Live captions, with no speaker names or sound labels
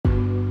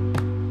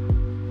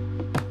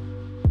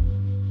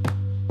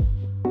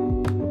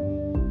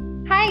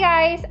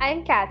guys,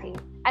 I'm Kathy.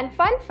 And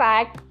fun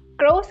fact,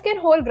 crows can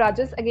hold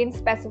grudges against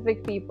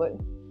specific people.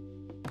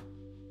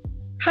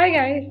 Hi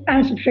guys,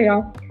 I'm Supriya,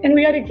 and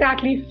we are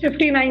exactly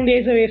 59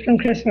 days away from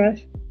Christmas.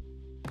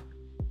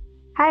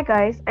 Hi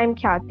guys, I'm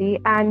Khyati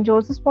and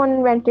Joseph Pond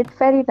invented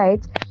fairy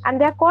lights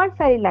and they are called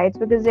fairy lights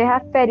because they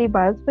have fairy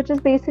bulbs which is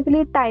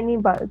basically tiny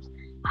bulbs.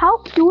 How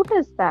cute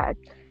is that?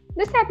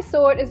 This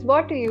episode is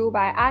brought to you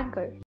by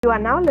Anchor. You are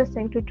now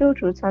listening to Two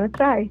Truths and a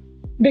Cry.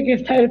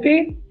 Because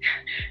therapy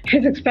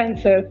is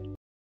expensive.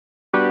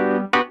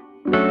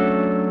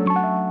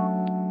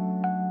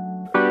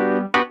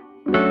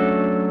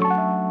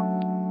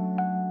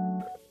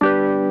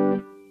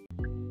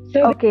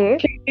 So Okay,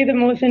 this will be the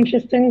most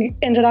interesting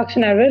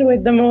introduction ever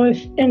with the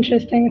most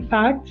interesting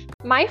facts.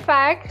 My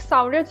fact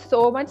sounded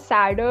so much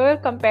sadder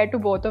compared to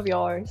both of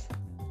yours.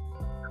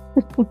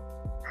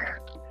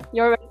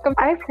 You're welcome.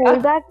 I've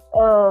heard that.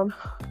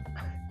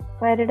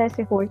 Why did I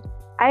say hold?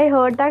 I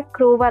heard that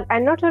crow. Well,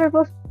 I'm not sure if it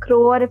was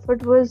crow or if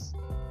it was.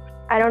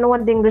 I don't know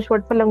what the English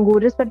word for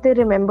langur is, but they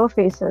remember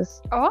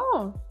faces.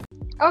 Oh.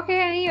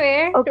 Okay,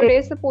 anyway, Okay.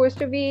 today's supposed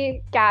to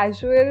be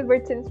casual,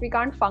 but since we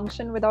can't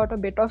function without a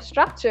bit of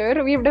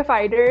structure, we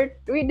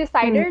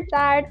decided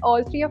that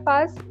all three of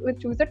us will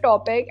choose a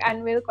topic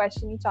and we'll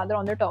question each other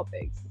on the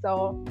topics.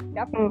 So,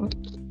 yep.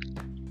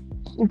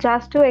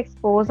 Just to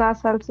expose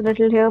ourselves a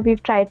little here,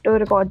 we've tried to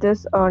record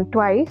this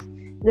twice.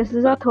 This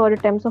is our third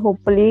attempt, so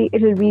hopefully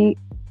it'll be,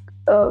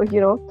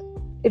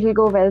 it'll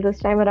go well this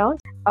time around.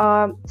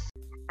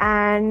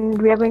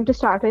 And we are going to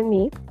start with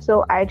me.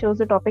 So I chose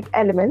the topic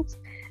elements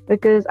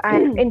because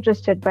I'm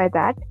interested by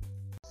that.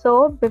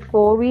 So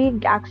before we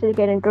actually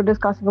get into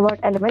discussing about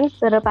elements,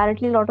 there are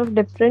apparently a lot of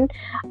different,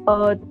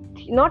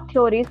 not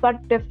theories,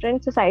 but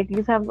different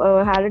societies have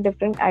had a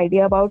different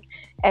idea about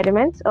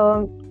elements.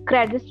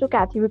 Credits to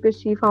Kathy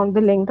because she found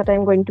the link that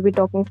I'm going to be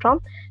talking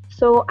from.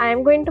 So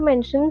I'm going to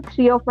mention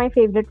three of my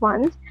favorite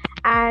ones,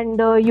 and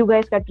you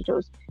guys get to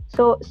choose.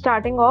 So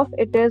starting off,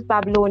 it is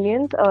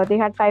Babylonians. They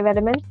had 5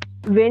 elements: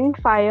 wind,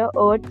 fire,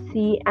 earth,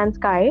 sea, and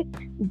sky.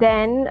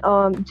 Then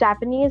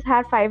Japanese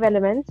had 5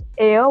 elements: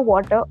 air,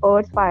 water,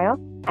 earth, fire,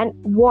 and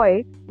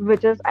void,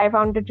 which is I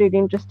found it really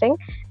interesting.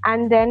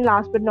 And then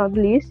last but not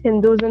least,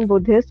 Hindus and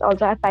Buddhists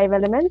also had 5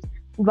 elements: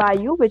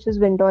 Vayu, which is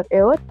wind or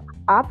air,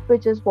 Up,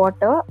 which is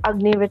water,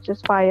 Agni, which is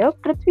fire,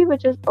 Prithvi,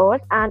 which is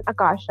earth, and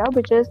Akasha,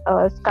 which is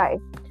sky.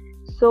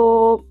 So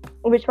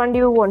which one do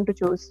you want to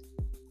choose?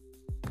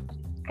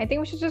 I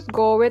think we should just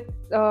go with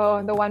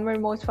the one we're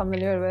most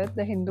familiar with,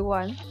 the Hindu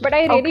one. But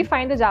I really Okay.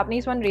 find the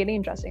Japanese one really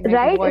interesting. Like,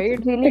 Right? void.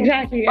 It's really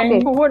Exactly. Okay.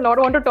 And Who would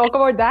not want to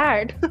talk about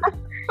that?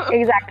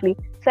 Exactly.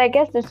 So I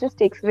guess this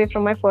just takes away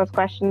from my first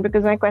question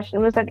because my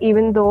question was that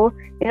even though,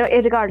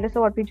 regardless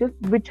of what we choose,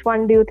 which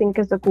one do you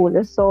think is the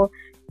coolest? So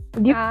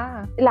you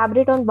Ah.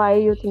 elaborate on why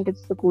you think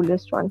it's the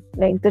coolest one,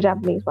 like the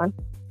Japanese one.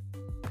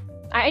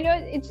 I know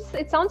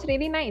it sounds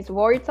really nice.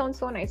 Void sounds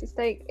so nice.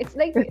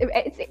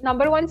 It's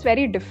number one, it's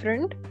very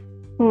different.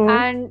 Hmm.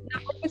 And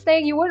it's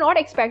like you were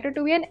not expected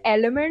to be an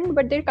element,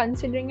 but they're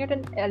considering it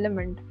an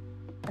element.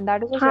 And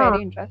that is just Huh.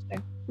 very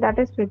interesting.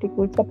 That is pretty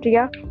cool.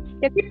 Sapriya?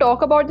 Can we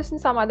talk about this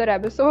in some other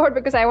episode?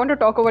 Because I want to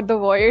talk about the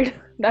void.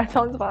 That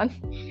sounds fun.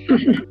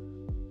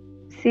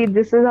 See,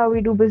 this is how we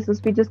do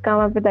business. We just come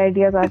up with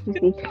ideas as we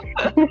speak.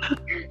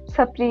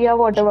 Sapriya,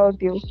 what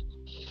about you?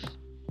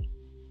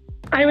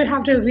 I would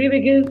have to agree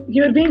because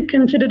you're being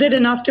considerate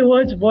enough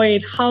towards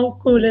void. How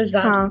cool is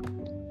that? Huh.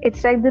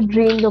 It's like the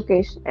dream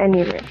location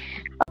anyway.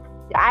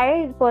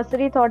 I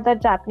personally thought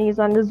that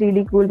Japanese one was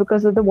really cool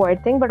because of the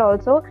void thing, but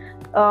also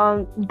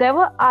there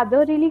were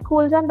other really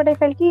cool ones. But I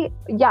felt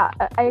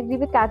I agree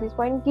with Kathy's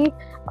point.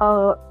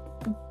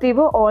 They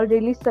were all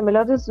really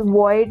similar. This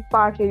void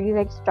part really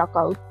like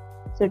stuck out.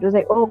 So it was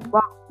like, oh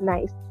wow,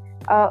 nice.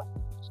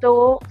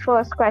 So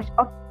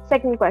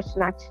second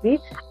question actually,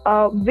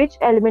 which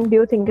element do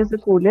you think is the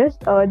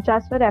coolest?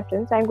 Just for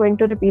reference, I'm going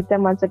to repeat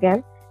them once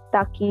again,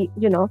 taki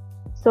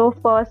So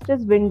first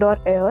is wind or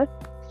air,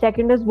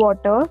 second is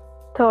water,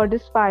 third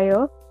is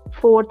fire,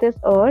 fourth is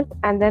earth,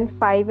 and then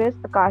 5 is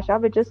akasha,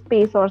 which is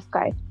space or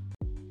sky.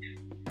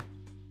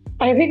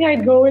 I think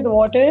I'd go with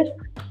water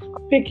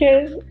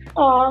because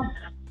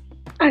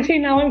actually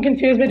now I'm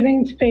confused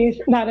between space,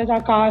 that is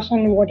Akash,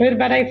 and water,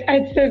 but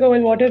I'd still go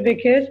with water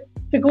because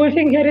the cool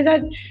thing here is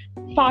that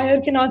fire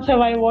cannot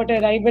survive water,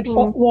 right? But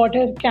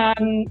water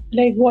can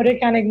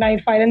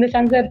ignite fire in the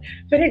sense that,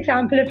 for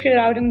example, if you're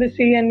out in the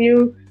sea and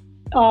you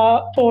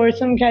pour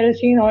some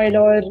kerosene oil,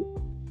 or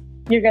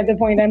you get the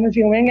point, I'm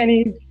assuming,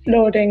 any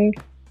floating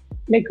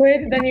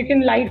liquid, then you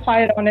can light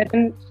fire on it,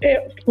 and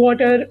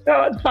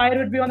fire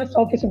would be on the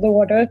surface of the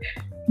water,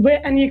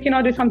 and you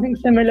cannot do something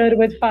similar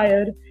with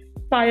fire.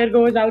 Fire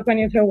goes out when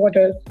you throw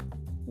water.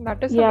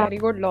 That is Yeah. a very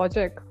good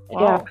logic.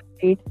 Wow. Yeah,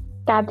 right.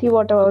 Kathy,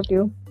 what about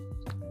you?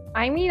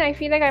 I mean, I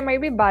feel like I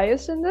might be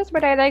biased in this,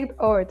 but I like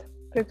Earth,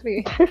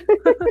 Prithvi.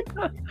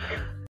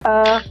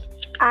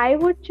 I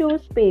would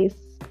choose space,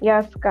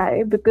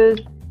 sky,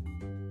 because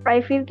I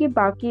feel कि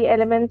बाकी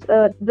elements,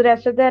 the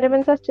rest of the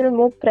elements are still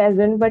more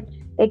present, but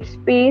like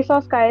space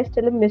or sky is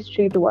still a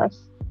mystery to us.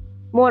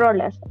 more or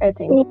less, I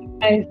think. Oh,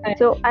 nice, nice.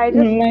 So I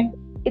just, Nice.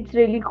 it's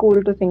really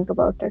cool to think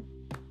about it.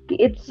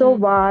 It's so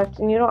vast,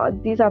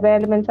 and these other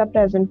elements are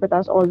present with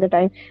us all the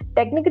time.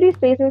 Technically,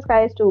 space and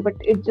skies too, but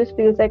it just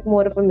feels like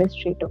more of a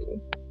mystery to me.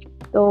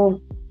 So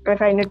I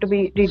find it to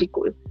be really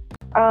cool.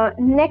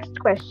 Next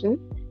question: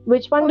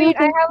 which one do you Wait, I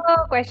think? have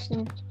a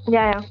question.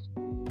 Yeah.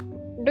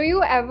 Do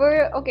you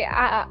ever, okay,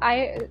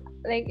 I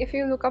like if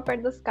you look up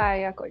at the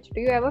sky, Akush, do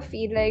you ever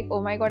feel like,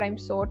 oh my god, I'm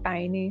so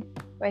tiny?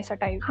 Vaisa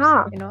types,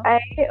 Huh.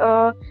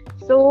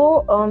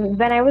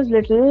 When I was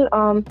little,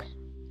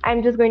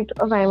 I'm just going to.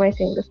 Why am I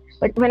saying this?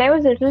 But when I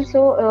was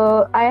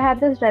little, I had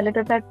this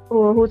relative that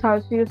whose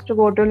house we used to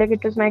go to. Like,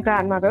 it was my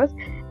grandmother's,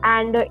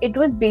 and it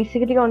was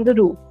basically on the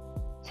roof.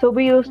 So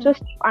we used to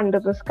sleep under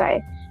the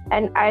sky,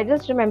 and I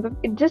just remember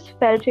it just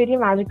felt really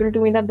magical to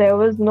me that there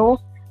was no,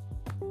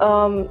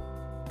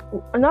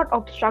 not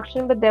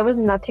obstruction, but there was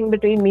nothing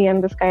between me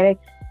and the sky. Like,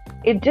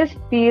 it just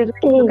feels.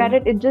 When you look at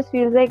it, it just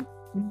feels like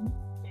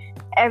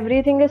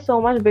everything is so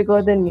much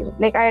bigger than you.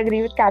 Like, I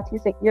agree with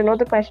Kathy's, like,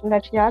 the question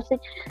that she asked,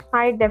 like,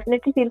 I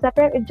definitely feels that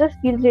way. It just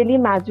feels really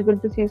magical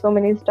to see so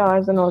many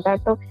stars and all that.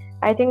 So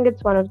I think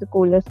it's one of the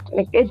coolest,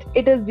 like,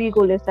 it is the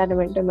coolest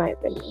element in my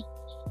opinion.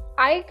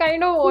 I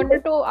kind of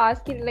wanted to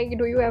ask you, like,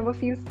 do you ever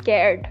feel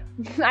scared?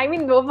 I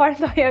mean, no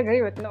parts I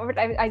agree with, no, but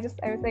I was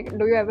like,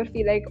 do you ever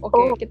feel like,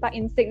 okay, kitna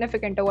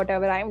insignificant or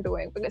whatever I'm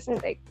doing, because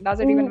it's like, does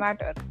it even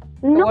matter?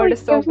 The world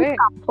is so gives me big.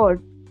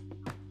 comfort.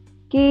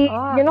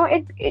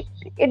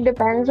 It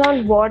depends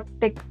on what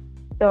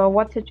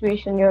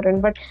situation you're in,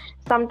 but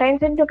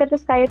sometimes when you look at the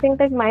sky, I think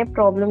that my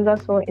problems are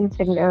so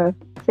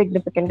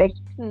significant. Like,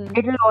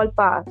 it will all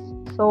pass.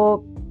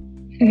 So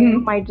you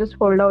might just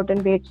hold out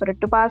and wait for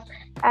it to pass.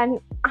 And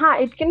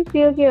it can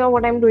feel,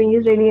 what I'm doing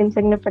is really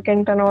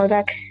insignificant and all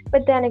that.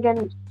 But then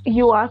again,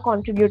 you are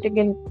contributing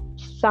in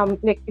some,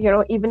 like,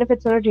 even if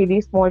it's in a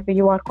really small way,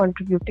 you are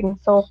contributing.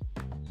 So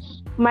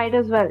might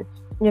as well,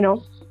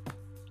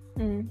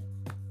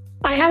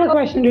 I have a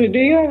question too. Do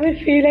you ever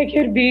feel like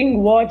you're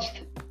being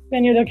watched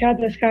when you look at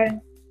the sky?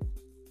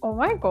 Oh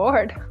my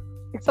god.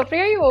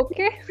 Sapriya, are you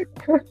okay?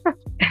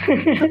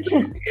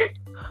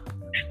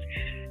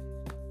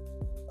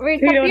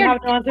 Wait, We don't Sapriya,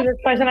 have to answer this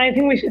question. I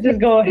think we should just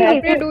go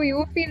ahead. Sapriya, do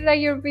you feel like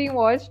you're being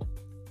watched?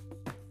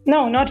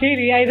 No, not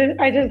really.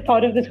 I just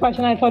thought of this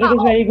question. I thought it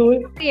was very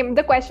cool. Same.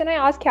 The question I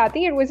asked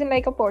Kathy, it wasn't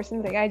like a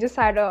person thing. I just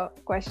had a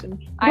question.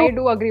 I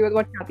do agree with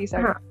what Kathy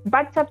said.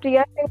 But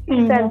Sapriya, it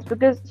makes sense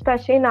because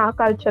especially in our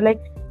culture, like,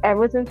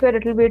 ever since we're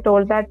little, we're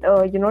told that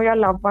your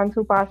loved ones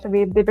who passed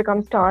away, they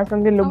become stars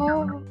and they look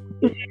down.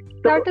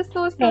 That is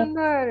so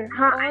sundar. Oh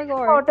my I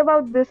god. thought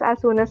about this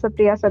as soon as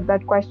Sapriya said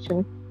that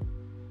question.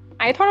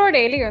 I thought about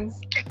aliens.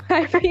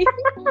 I mean,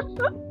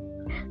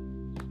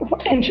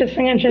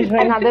 Interesting.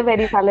 Another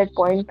very valid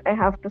point, I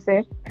have to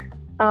say.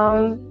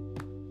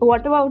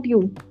 What about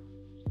you?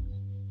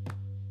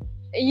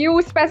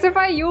 you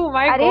specify you,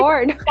 my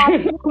god.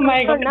 Oh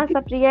my god. Now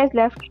Sapriya is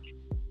left.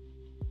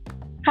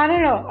 I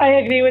don't know. I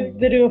agree with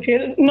the two of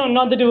you. No,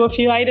 not the two of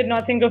you. I did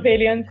not think of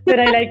aliens,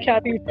 but I like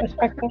Kathy's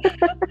perspective.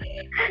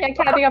 Yeah,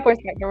 Kathy's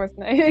perspective was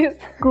nice.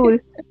 Cool.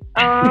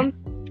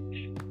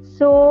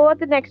 So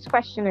the next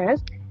question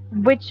is,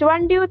 which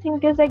one do you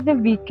think is like the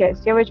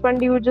weakest? Yeah, which one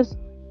do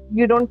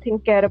you don't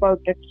think care about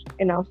it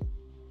enough?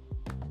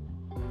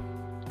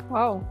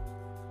 Wow.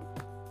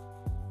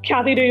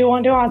 Kathy, do you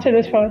want to answer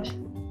this first?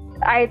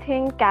 I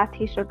think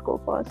Kathy should go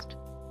first.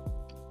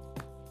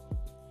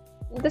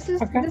 This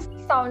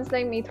sounds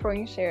like me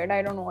throwing shade.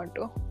 I don't want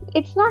to.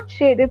 It's not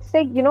shade. It's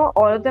like,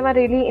 all of them are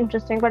really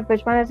interesting, but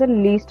which one is the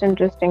least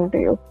interesting to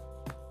you?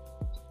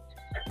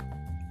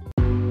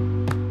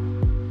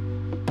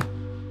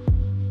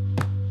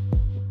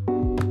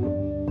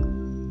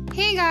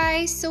 Hey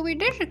guys, so we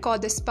did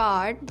record this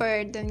part,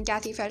 but then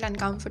Kathy felt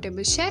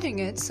uncomfortable sharing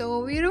it,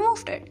 so we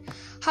removed it.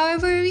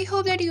 However, we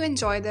hope that you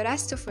enjoy the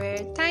rest of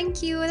it.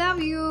 Thank you, love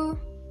you.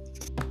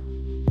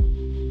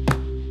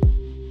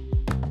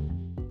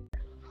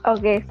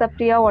 Okay,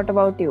 Sapriya, what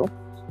about you?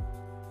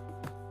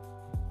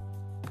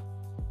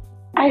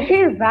 I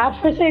feel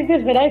bad for saying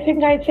this, but I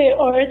think I'd say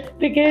Earth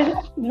because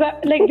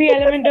the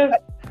element of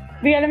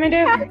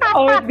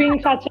Earth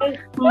being such a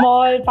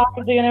small part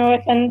of the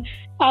universe and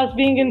us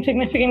being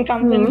insignificant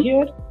comes in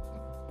here.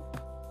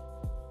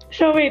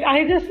 So wait,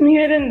 I just mean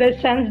it in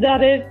this sense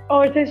that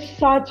Earth is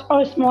such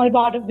a small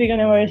part of the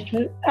universe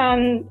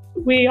and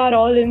we are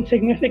all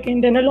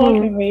insignificant in a lot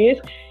of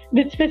ways,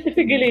 but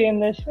specifically in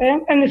this way.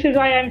 And this is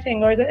why I'm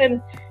saying Earth. And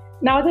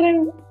now that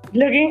I'm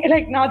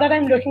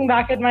looking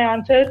back at my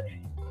answers,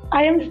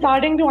 I am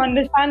starting to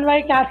understand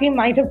why Kathy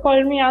might have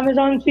called me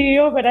Amazon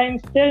CEO, but I'm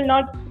still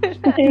not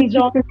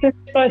enjoying this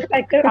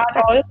perspective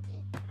at all.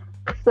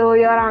 So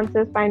your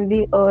answer is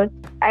finally Earth.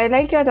 I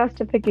like your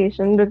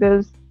justification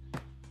because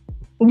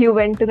you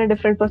went in a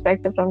different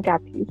perspective from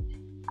Kathy's.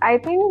 I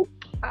think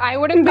I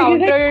would have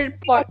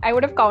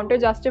counter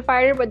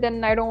justified it, but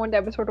then I don't want the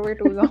episode to be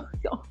too long.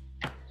 So.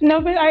 No,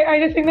 but I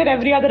just think that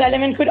every other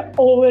element could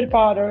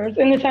overpower Earth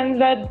in the sense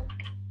that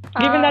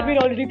given that we're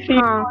already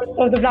 3/4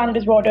 of the planet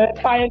is water,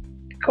 fire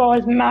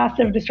cause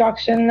massive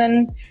destruction.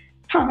 And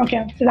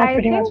okay, so that's I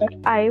pretty much think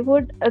it. I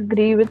would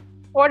agree with.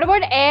 What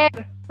about air?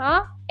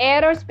 Huh?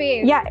 Air or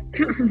space? Yeah,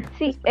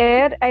 see,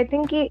 air. I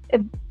think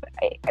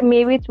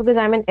maybe it's because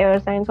I'm an air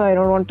sign, so I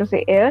don't want to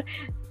say air.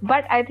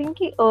 But I think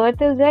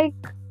Earth is like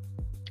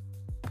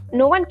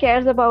no one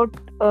cares about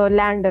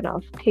land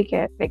enough.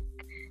 Okay, like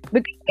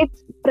because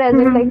it's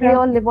present, like we Yeah.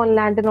 all live on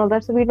land and all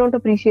that, so we don't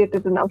appreciate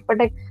it enough. But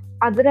like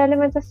other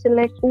elements are still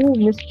like ooh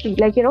mystery.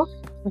 Like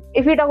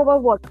if we talk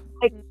about water,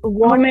 like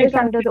what makes is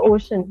sense. under the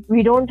ocean,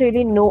 we don't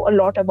really know a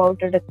lot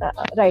about it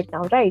right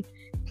now, right?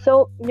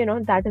 So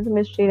that is a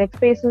mystery. Like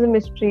space is a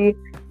mystery.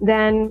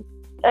 Then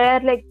air,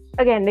 like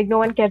again, like no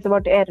one cares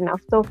about air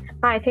enough. So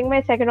I think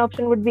my second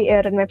option would be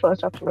air, and my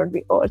first option would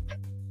be earth.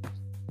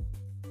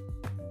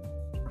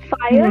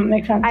 Fire.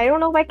 Makes sense. I don't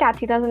know why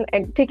Kathy doesn't.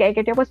 I think I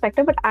get your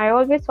perspective, but I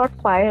always thought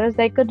fire is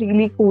like a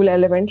really cool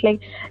element. Like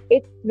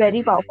it's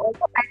very powerful.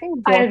 So I think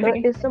I water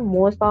agree. is the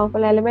most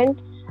powerful element.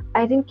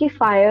 I think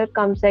fire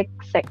comes like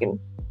second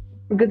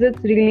because it's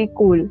really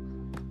cool.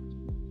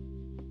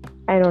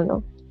 I don't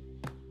know.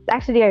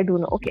 Actually, I do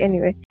know. Okay,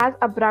 anyway. As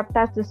abrupt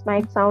as this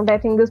might sound, I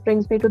think this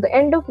brings me to the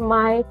end of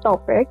my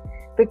topic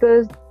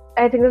because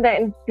I think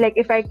that like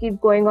if I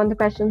keep going on, the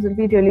questions will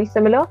be really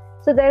similar.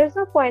 So there is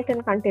no point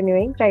in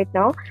continuing right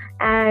now.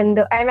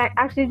 And I'm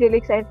actually really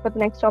excited for the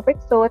next topic.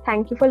 So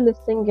thank you for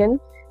listening in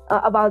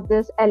about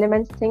this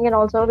elements thing. And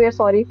also, we are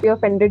sorry if we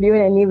offended you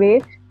in any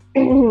way,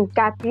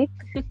 Kathy.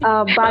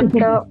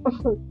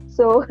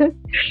 So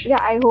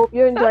yeah, I hope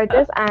you enjoyed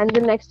this. And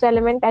the next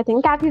element, I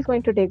think Kathy is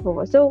going to take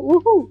over. So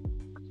woohoo!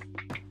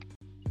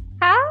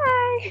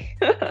 Hi.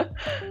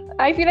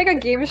 I feel like a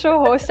game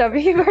show host,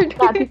 Abhi. But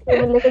Kathy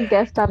came in like a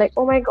guest star. Like,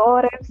 oh my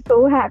god, I'm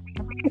so happy.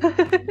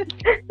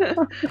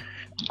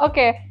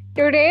 Okay,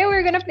 today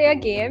we're gonna play a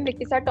game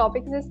because our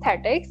topic is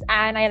aesthetics,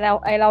 and I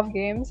love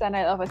games and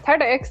I love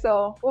aesthetics.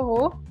 So,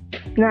 woohoo!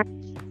 Nice.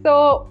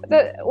 So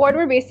what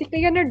we're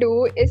basically gonna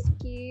do is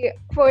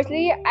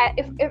firstly,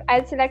 if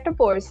I'll select a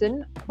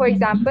person, for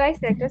example, I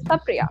selected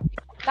Sapriya.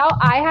 Now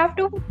I have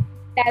to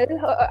tell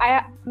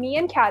her, me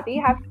and Kathy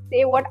have to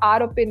say what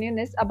our opinion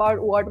is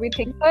about what we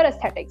think her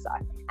aesthetics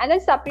are. And then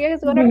Sapriya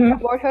is going to talk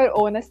about her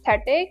own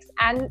aesthetics,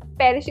 and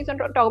Perish is going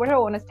to talk about her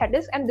own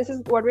aesthetics, and this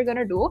is what we're going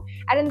to do.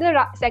 And in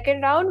the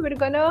second round, we're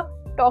going to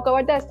talk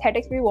about the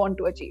aesthetics we want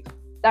to achieve.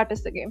 That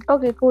is the game.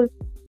 Okay, cool.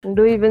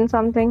 Do we win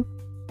something?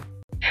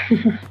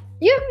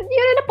 You're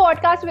in a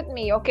podcast with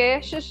me,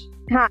 okay? Shush.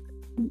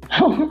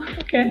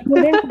 Okay. You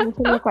didn't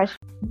answer my question.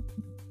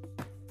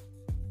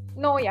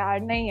 No, yaar,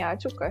 nahi yaar,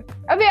 chup kar.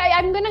 Abhi,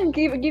 I'm gonna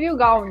give you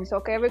gowns,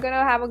 okay? We're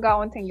gonna have a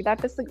gown thing.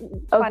 That is fun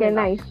Okay,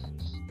 enough.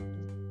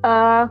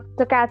 nice.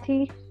 So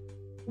Kathy,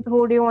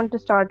 who do you want to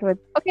start with?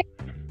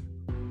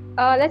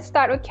 Let's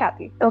start with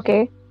Kathy.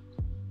 Okay.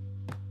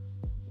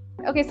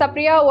 Okay,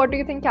 Sapriya, what do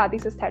you think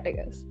Kathy's aesthetic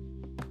is?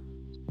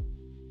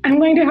 I'm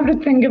going to have to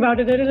think about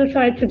it a little, so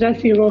I'd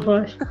suggest you go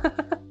first.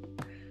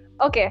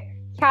 Okay,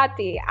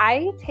 Kathy,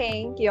 I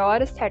think your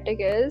aesthetic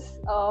is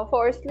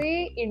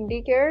firstly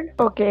indie kid,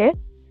 Okay.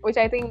 which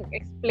I think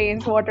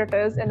explains what it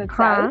is in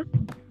itself,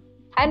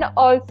 and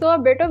also a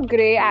bit of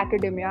grey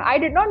academia. I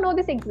did not know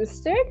this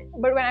existed,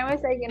 but when I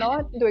was like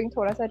doing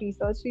thoda sa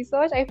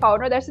research, I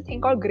found out there's a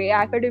thing called grey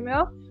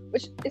academia,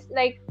 which is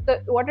like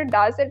what it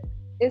does.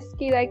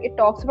 It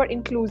talks about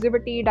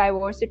inclusivity,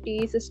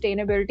 diversity,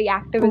 sustainability,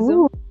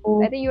 activism.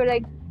 Ooh. I think you're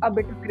like a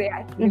bit of grey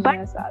academia But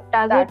as well.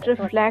 does That it is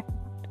what- reflect?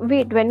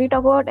 Wait, when we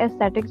talk about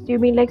aesthetics, do you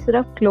mean like sort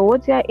of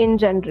clothes, yeah, in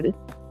general?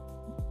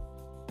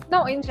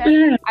 No, in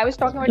general, Yeah. I was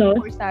talking about your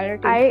Clothes.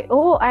 personality.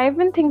 I've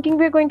been thinking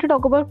we're going to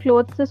talk about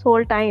clothes this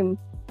whole time.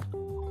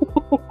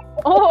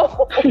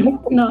 Oh,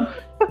 No.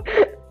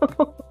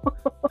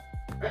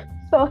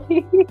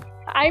 Sorry.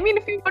 I mean,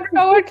 if you want to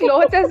talk about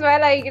clothes as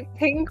well, I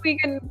think we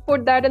can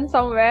put that in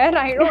somewhere.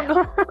 I don't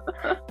know.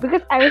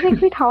 Because I was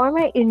like, wait, how am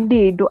I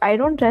indie? I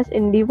don't dress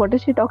indie. What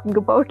is she talking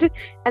about?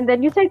 And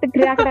then you said the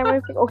grey academia. I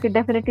was like, okay,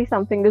 definitely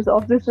something is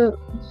off. This is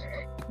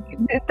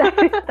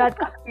that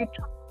can't be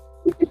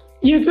true.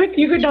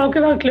 You could talk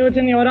about clothes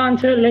in your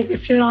answer, like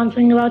if you're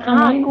answering about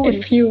someone, cool.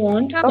 if you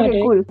want.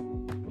 Okay, cool.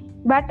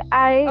 But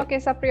I Okay,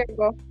 Sapriya,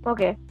 go.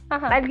 okay.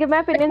 Uh-huh. I'll give my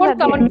opinions What's at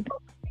the someone- end.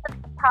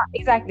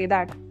 Exactly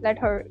that. Let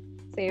her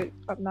say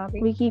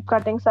Navi. We keep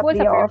cutting Who is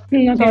Sapriya Sapriya? off.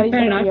 Okay, Sorry,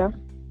 fair enough. Sapriya.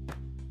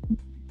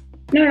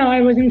 No,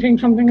 I wasn't saying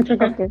something. It's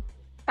okay. Okay.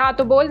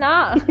 तो बोल ना.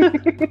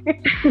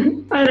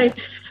 All right.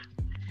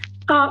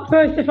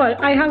 First of all,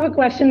 I have a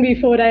question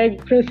before I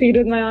proceed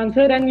with my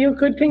answer, and you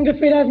could think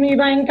of it as me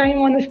buying time,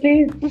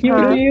 honestly. You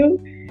do you.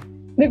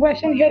 The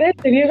question here is,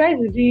 did you guys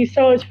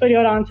research for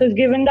your answers,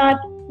 given that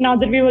now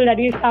that we've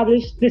already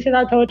established this is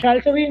our third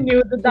trial, so we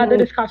knew that the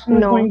discussion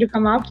was No. going to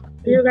come up.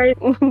 Do you guys?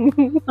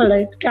 All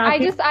right.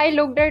 Kathy. I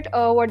looked at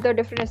what the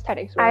different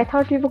aesthetics were. I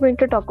thought we were going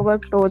to talk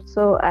about clothes,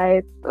 so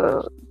I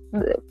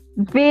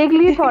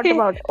vaguely thought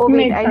about. Oh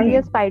wait, Makes I see a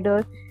sense.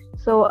 spider,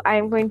 so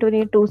I'm going to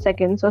need 2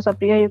 seconds. So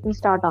Sapriya, you can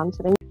start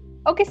answering.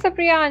 Okay,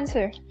 Sapriya,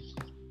 answer.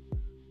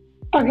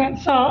 Okay,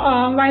 so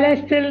while I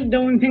still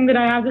don't think that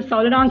I have the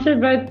solid answer,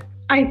 but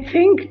I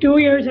think 2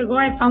 years ago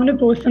I found a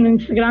post on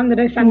Instagram that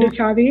I sent to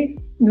Khyati,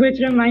 which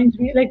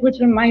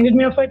reminded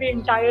me of the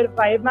entire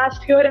vibe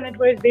matched here, and it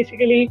was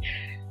basically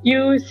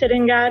you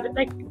sitting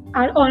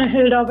on a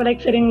hilltop, or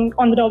like sitting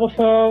on the top of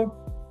a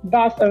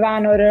bus, a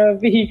van, or a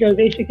vehicle,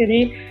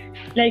 basically.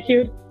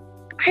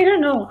 I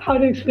don't know how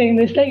to explain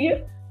this.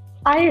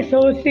 I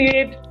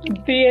associate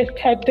the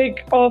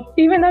aesthetic of,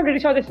 even though I'm pretty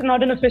sure this is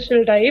not an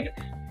official type,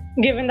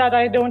 given that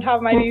I don't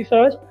have my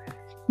research,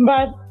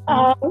 but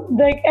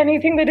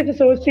anything that is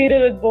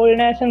associated with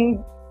boldness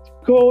and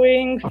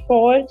going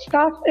for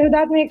stuff, if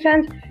that makes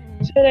sense.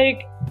 So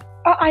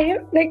I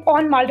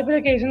on multiple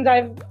occasions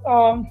I've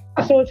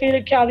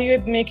associated Khyati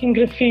with making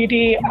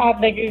graffiti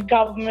at a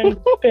government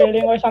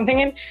building or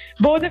something, and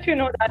both of you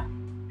know that.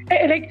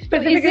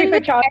 Specifically for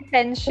Khyati,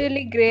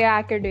 essentially grey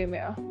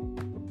academia.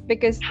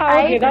 Because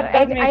I makes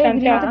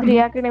sense. agree with grey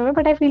academia,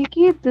 but I feel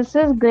that this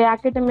is grey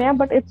academia,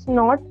 but it's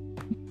not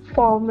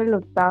formal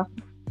utta.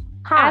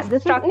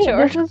 This is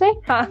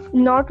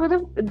not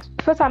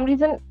for some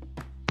reason.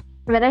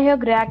 When I hear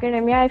grey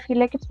academia, I feel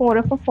like it's more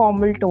of a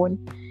formal tone,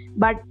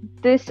 but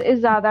this is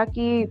ज़्यादा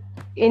की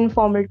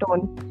informal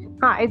tone.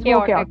 It's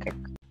more chaotic.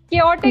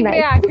 Chaotic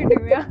grey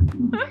academia.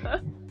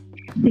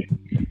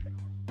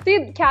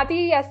 See,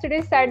 Khyati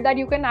yesterday said that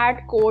you can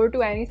add core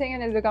to anything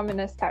and it'll become an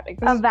aesthetic.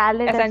 A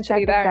valid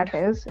essentially aesthetic,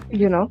 that is,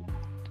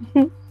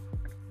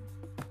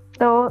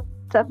 So,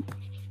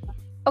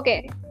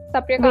 okay,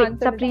 Sapriya ka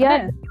answer.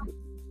 Sapriya.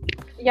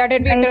 Yeah,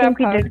 did we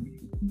interrupt her?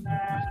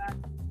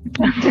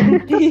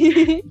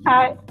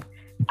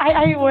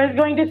 I was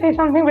going to say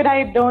something, but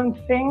I don't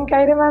think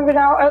I remember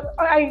now.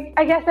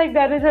 I guess there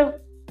is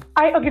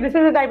this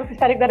is a type of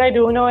aesthetic that I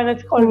do know, and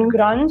it's called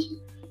grunge.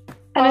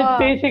 And it's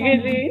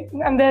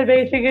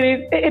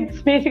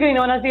basically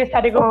known as the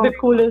aesthetic of the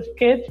coolest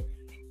kids.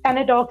 And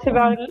it talks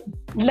about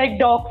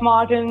Doc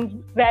Martens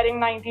wearing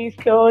 90s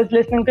clothes,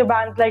 listening to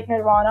bands like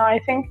Nirvana. I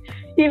think,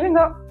 even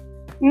though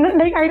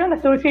I don't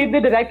associate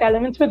the direct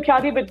elements with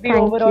Khyati, but the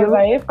overall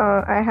vibe.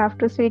 I have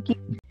to say,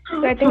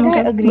 I think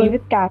I agree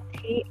with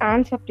Kathy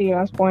and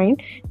Sapriya's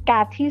point.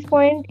 Kathy's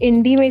point,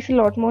 indie makes a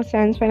lot more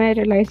sense when I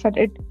realized that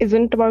it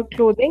isn't about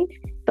clothing.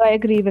 So I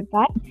agree with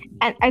that.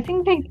 And I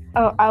think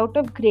out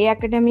of grey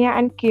academia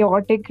and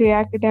chaotic grey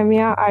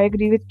academia, I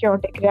agree with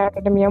chaotic grey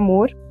academia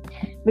more,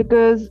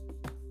 because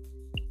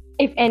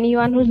if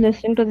anyone who's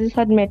listening to this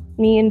had met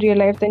me in real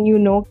life, then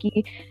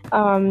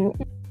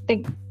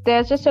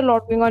there's just a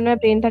lot going on in my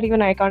brain that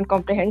even I can't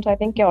comprehend. So I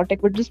think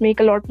chaotic would just make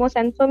a lot more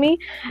sense for me.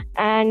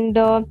 And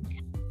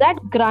that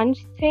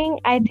grunge thing,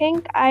 I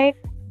think I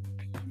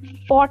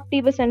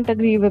 40%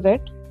 agree with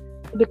it,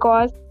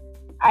 because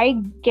I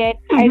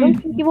don't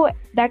think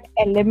that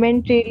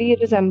element really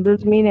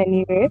resembles me in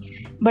any way,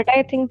 but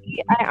I think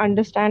I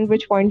understand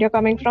which point you're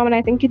coming from. And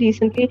I think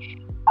recently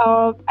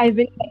I've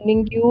been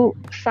sending you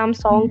some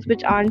songs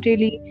which aren't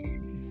really,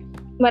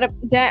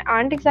 they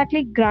aren't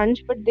exactly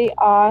grunge, but they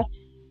are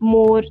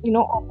more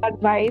of that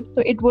vibe.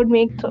 So it would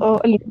make a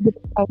little bit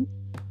of sense.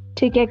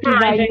 ठीक है कि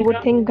why you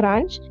would think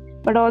grunge,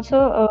 but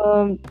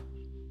also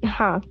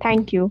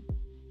thank you.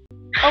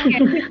 Okay,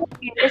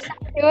 just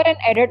sit here and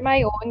edit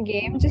my own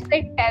game. Just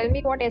tell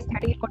me what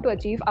aesthetic you want to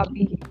achieve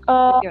abhi.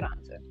 Your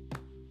answer.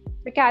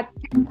 So,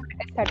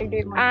 aesthetic do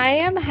you want? I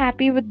am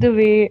happy with the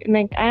way,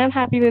 I am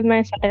happy with my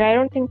aesthetic. I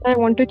don't think I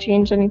want to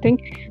change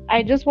anything.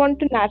 I just want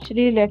to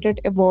naturally let it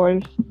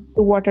evolve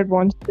to what it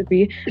wants to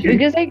be.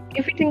 Because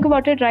if you think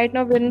about it, right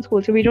now we're in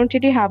school, so we don't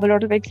really have a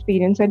lot of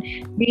experience, and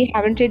we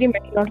haven't really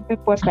met a lot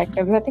of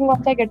perspectives. I think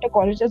once I get to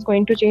college, it's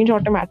going to change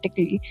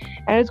automatically,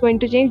 and it's going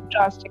to change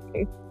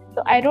drastically.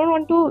 So I don't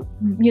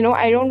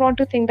want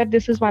to think that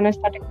this is one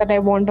aesthetic that I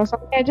want or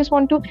something. I just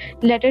want to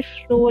let it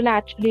flow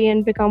naturally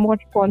and become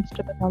what it wants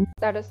to become.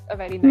 That is a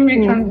very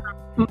nice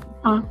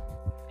one.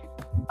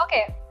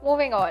 Okay,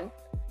 moving on.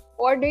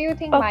 What do you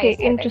think my aesthetic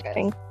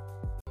interesting is?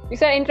 You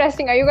said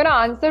interesting. Are you going to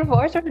answer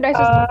first, or should I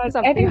just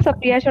I think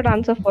Sapriya should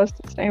answer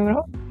first this time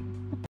around.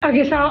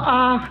 Okay, so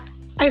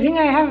I think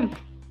I have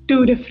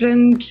two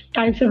different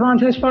types of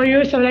answers for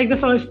you. So the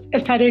first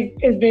aesthetic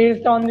is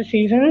based on the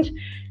seasons.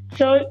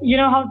 So you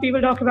know how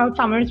people talk about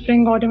summer,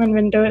 spring, autumn, and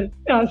winter.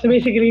 So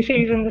basically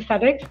season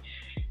aesthetics.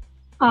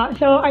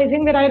 So I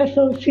think that I'd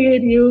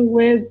associate you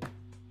with.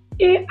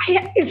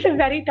 It's a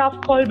very tough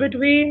call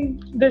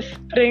between the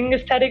spring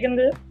aesthetic and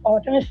the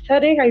autumn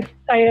aesthetic.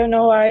 I don't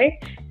know why.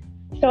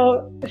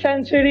 So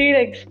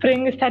essentially,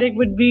 spring aesthetic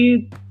would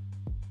be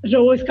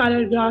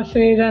rose-colored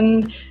glasses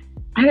and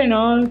I don't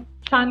know,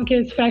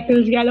 sun-kissed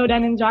freckles, yellow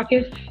denim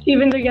jackets.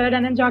 Even though yellow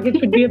denim jackets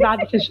would be a bad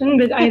decision,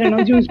 but I don't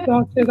know, juice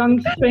boxes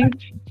on spring.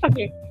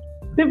 Okay.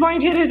 The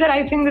point here is that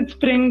I think that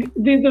spring,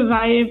 the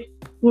vibe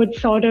would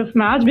sort of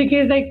match,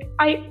 because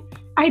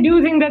I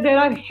do think that there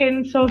are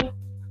hints of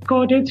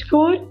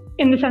cottagecore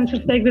in the sense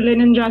of the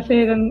linen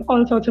dresses and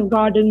all sorts of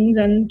gardens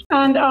and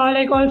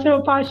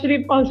also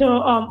partially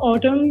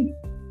autumn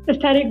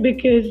aesthetic,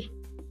 because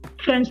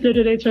French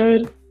literature,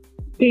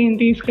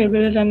 painty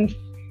scribbles and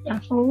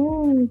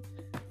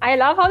I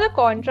love how the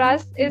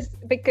contrast is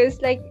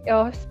because like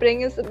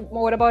spring is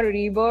more about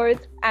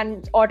rebirth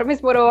and autumn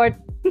is more about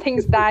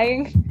things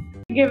dying.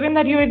 Given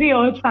that you're the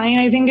earth sign,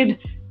 I think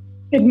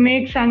it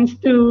makes sense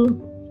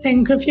to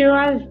think of you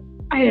as,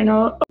 I don't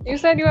know. You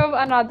said you have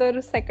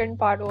another second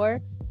part,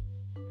 or?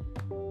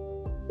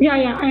 Yeah,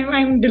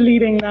 I'm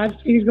deleting that.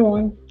 Please go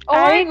on. Oh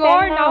my I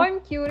god, know. now I'm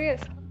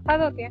curious.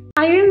 That's okay.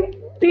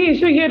 The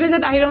issue here is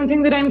that I don't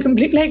think that I'm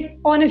complete. Like,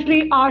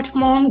 honestly, Art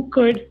Mom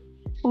could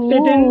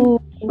fit in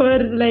for,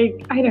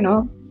 like, I don't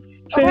know.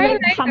 For I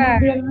like like some that.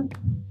 of the elements.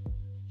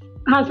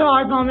 So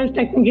Art Mom is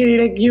technically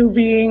like you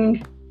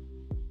being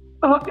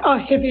a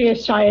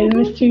hippie child,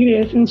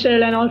 mysterious and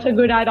chill, and also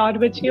good at art,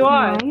 which you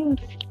are. Nice.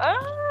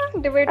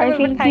 Debatable, I but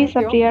feel thank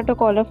you. Sapriya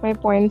took all of my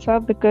points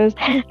up because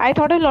I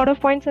thought a lot of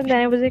points and then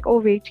I was like, oh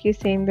wait, she's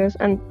saying this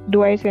and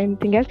do I say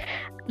anything else?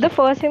 The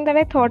first thing that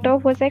I thought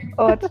of was like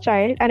Earth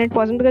Child, and it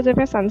wasn't because of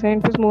your sun sign,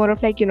 it was more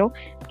of like,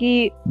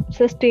 ki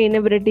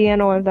sustainability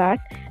and all that,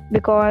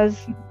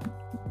 because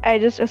I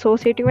just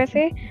associate you with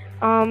it.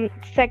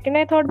 Second,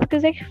 I thought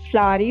because like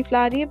flowery,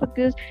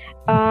 because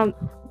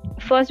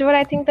first of all,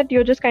 I think that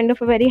you're just kind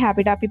of a very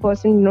happy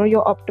person.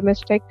 You're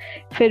optimistic.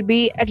 Fir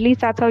bhi, at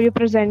least that's how you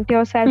present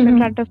yourself in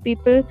front of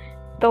people.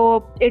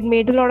 So it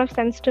made a lot of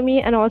sense to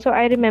me. And also,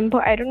 I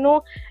remember, I don't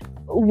know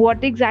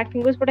what the exact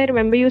thing was, but I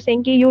remember you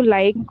saying ki you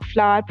like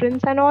flower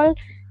prints and all.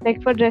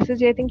 Like for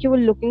dresses, I think you were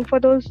looking for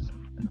those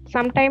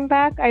some time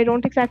back. I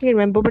don't exactly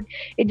remember, but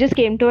it just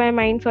came to my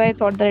mind. So I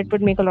thought that it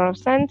would make a lot of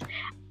sense.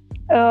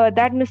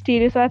 That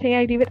mysterious sort of thing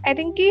I agree with. I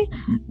think ki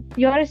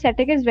your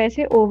aesthetic is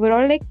very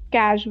overall like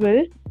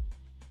casual.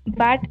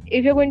 But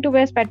if you're going to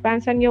wear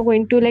sweatpants and you're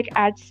going to like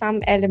add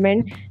some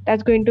element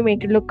that's going to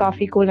make it look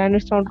coffee cool, and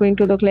it's not going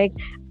to look like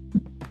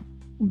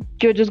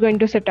you're just going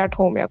to sit at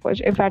home,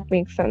 if that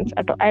makes sense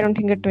at all. I don't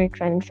think it makes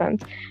any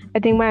sense. I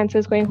think my answer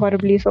is going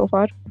horribly so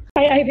far.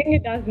 I think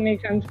it does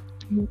make sense.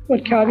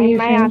 What Kathy is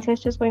My saying. answer is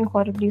just going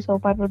horribly so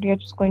far, but you're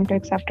just going to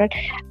accept it.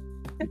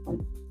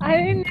 I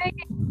didn't like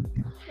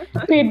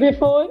it.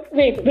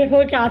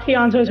 Before Kathy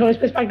answers her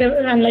perspective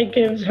and like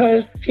gives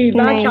her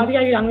feedback, Nahin. Kathy,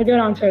 are you done with your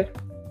answer?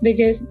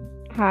 Because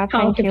Thank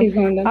okay, you. please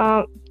go on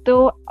then.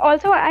 So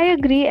also I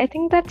agree. I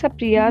think that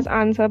Sapriya's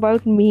answer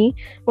about me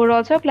would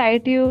also apply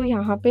to you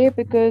यहाँ पे,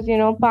 because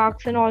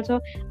parks and also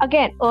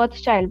again Earth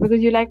Child,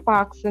 because you like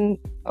parks and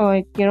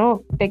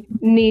like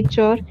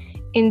nature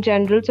in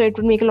general, so it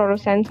would make a lot of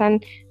sense.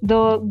 And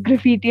the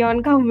graffiti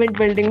on government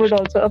building would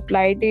also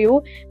apply to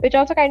you, which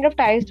also kind of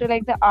ties to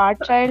like the Art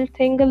Child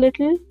thing a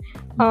little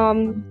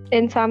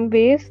in some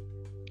ways.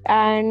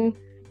 And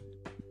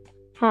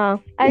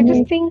I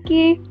just think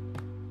ki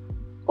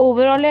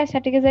overall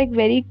aesthetic is like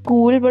very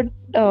cool, but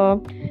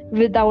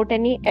without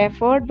any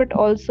effort, but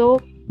also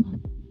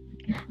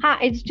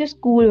it's just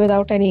cool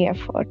without any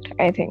effort,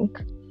 I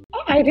think.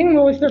 I think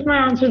most of my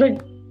answers,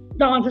 like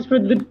the answers for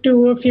the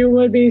two of you,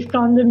 were based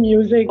on the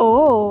music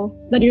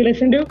that you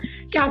listen to.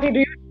 Kathy, do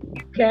you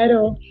care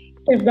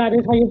if that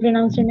is how you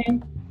pronounce your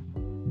name?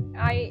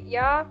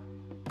 Yeah,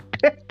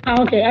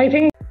 Okay, I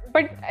think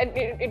but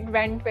it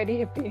went very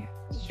hippie.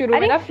 Shuru I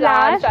mein na think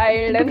flower Flash,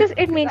 child and because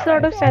it makes a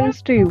lot of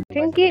sense to you. I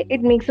think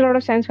it makes a lot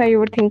of sense why you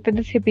would think for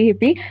this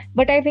hippie,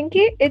 but I think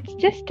it's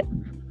just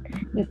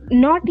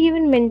not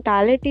even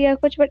mentality or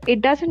kuch, but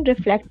it doesn't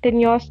reflect in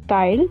your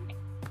style.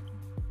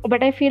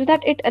 But I feel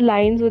that it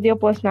aligns with your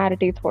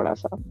personality thoda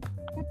sa.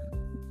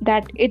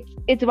 That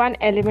it's one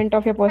element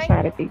of your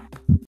personality.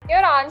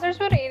 Your answers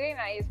were really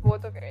nice,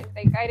 both of yours.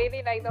 Like I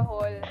really like the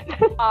whole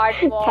art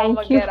form,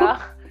 Thank you.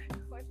 vagera.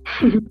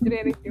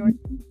 Really cute.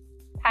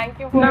 Thank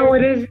you for. now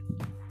what is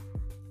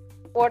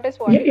What is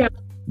what? yeah.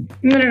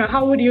 No.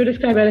 How would you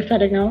describe your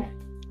aesthetic now?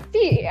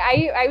 See,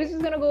 I was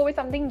just gonna go with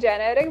something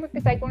generic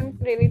because I couldn't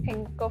really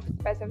think of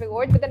specific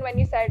words. But then when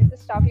you said the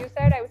stuff you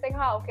said, I was like,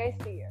 okay,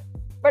 I see it.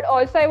 But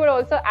also, I would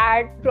also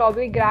add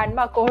probably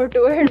grandma core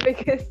to it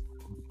because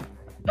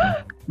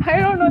I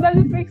don't know, that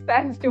just makes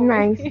sense to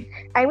Nice. me.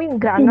 I mean,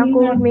 Grana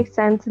Code makes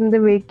sense in the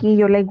way ki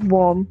you're like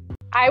warm.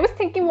 I was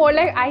thinking more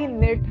like I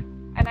knit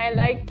and I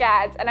like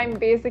cats and I'm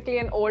basically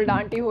an old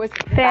auntie who is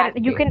Fair.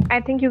 cat-free.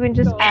 I think you can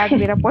just add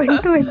Mira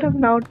point to it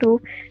now too,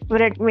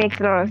 but it makes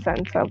a lot of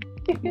sense.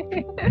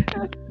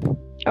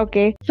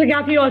 Okay. So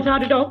Kathy also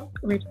had to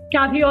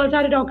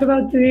talk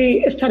about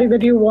the aesthetic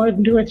that you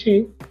want to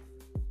achieve.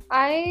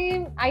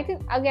 I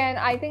think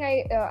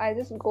I'll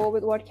just go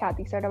with what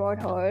Kathy said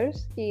about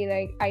hers.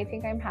 I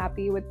think I'm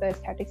happy with the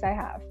aesthetics I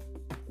have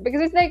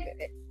because it's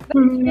like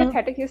the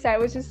aesthetic you said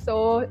was just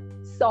so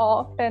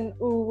soft and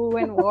ooh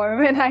and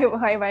warm, and I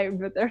vibed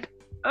with it.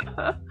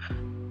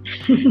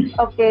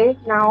 Okay,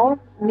 now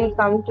we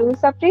come to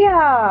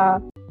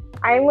Sapriya.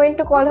 I'm going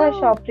to call her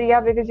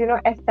Shopriya because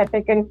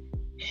aesthetic and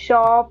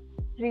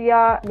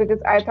Shopriya,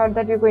 because I thought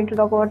that we were going to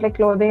talk about like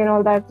clothing and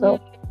all that, so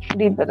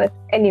deal with it.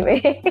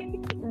 Anyway.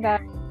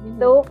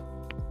 So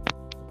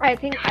I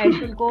think I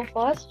should go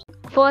first.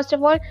 First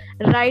of all,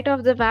 right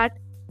off the bat,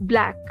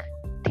 black.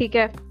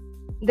 Okay?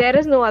 There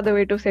is no other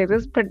way to say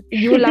this, but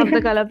you love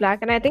the color black,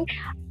 and I think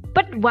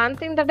But one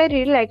thing that I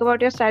really like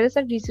about your style is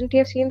that recently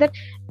I've seen that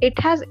it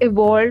has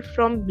evolved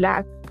from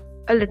black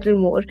a little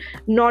more,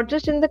 not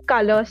just in the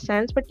color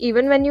sense, but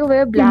even when you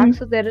wear black,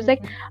 so there is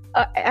like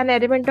an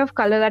element of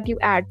color that you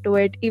add to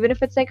it, even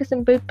if it's like a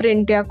simple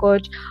print ya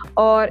kuch,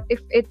 or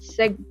if it's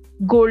like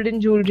golden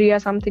jewelry or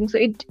something. So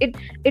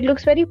it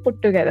looks very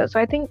put together. So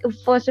I think,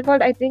 first of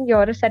all, I think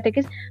your aesthetic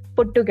is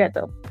put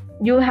together.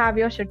 You have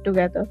your shit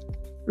together,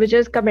 which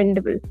is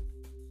commendable.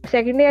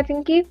 Secondly, I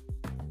think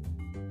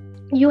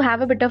you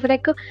have a bit of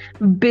like a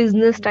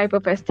business type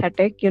of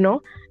aesthetic,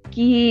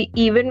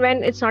 even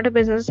when it's not a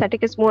business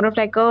aesthetic, it's more of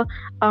like a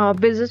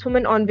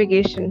businesswoman on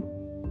vacation,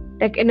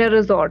 like in a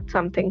resort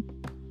something.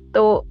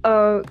 So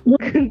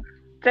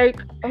like,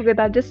 okay,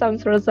 that just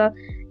sounds rosa.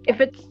 If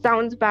it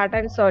sounds bad,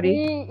 I'm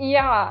sorry.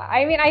 Yeah,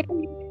 I mean, I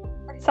think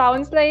it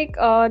sounds like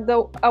a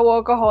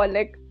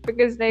workaholic,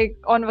 because like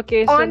on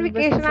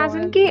vacation As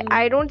in ki,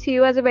 I don't see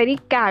you as a very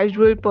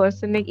casual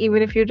person, like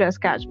even if you dress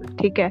casual,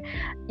 theek hai.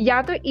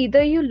 Ya to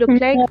either you look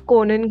like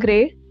Conan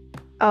Gray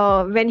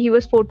when he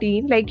was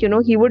 14, like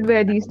he would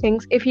wear these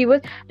things. If he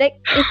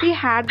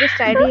had the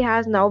style he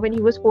has now when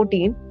he was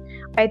 14,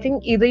 I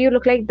think either you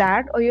look like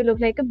that or you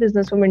look like a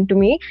businesswoman to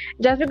me,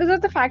 just because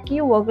of the fact that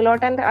you work a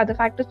lot, and the other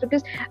fact is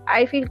because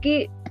I feel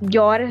ki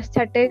your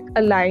aesthetic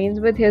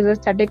aligns with his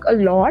aesthetic a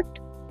lot.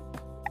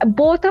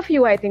 Both of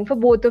you, I think, for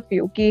both of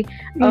you,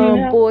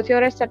 both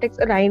your aesthetics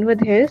align with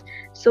his,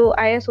 so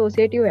I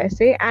associate you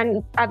essay.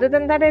 And other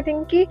than that, I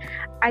think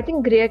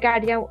Grey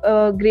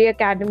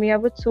Academia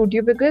would suit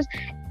you, because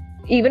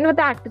even with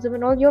the activism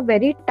and all, you're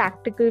very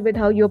tactical with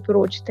how you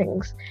approach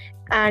things,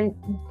 and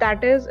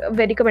that is a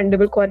very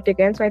commendable quality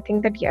again. So I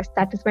think that yes,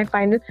 that is my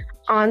final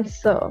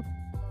answer.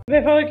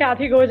 Before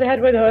Kathy goes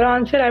ahead with her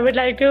answer, I would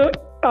like to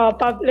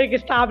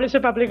establish a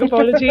public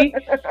apology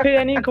to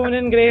any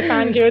Conan Gray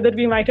fan here that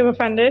we might have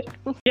offended.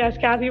 Yes,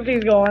 Kathy,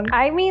 please go on.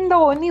 I mean, the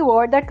only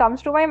word that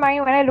comes to my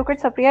mind when I look at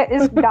Supriya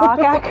is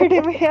dark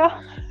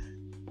academia,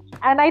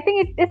 and I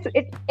think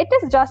it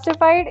is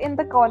justified in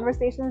the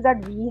conversations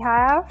that we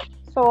have.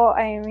 So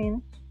I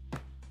mean,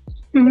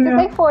 because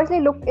like,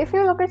 firstly, if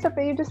you look at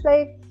Supriya, you're just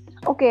like,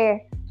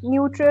 okay,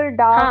 neutral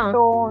dark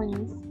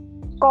tones.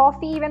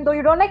 Coffee, even though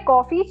you don't like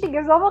coffee, she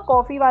gives off a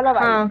coffee wala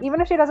vibe. Even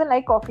if she doesn't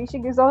like coffee, she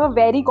gives off a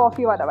very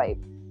coffee wala vibe.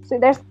 So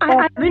there's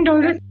I've been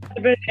told this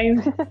several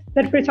times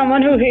that for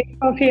someone who hates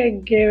coffee, I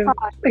give.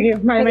 Okay,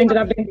 my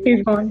interrupting.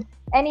 Please go on.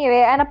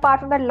 Anyway, and apart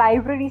from the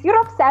libraries,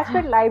 you're obsessed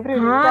with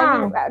libraries.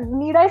 I mean,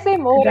 need I say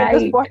more at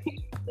this point?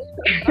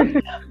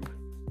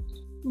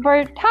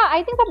 But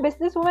I think the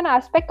businesswoman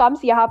aspect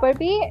comes yahan par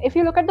bhi. If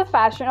you look at the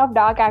fashion of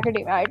dark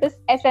academia, it is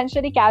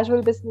essentially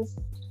casual business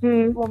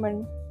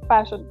woman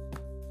fashion.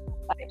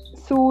 Like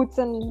suits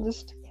and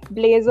just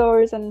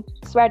blazers and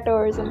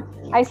sweaters, and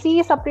I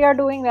see Supriya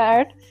doing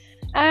that,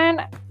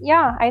 and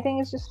yeah, I think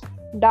it's just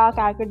dark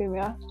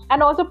academia.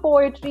 And also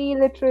poetry,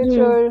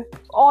 literature,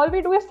 all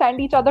we do is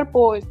send each other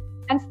posts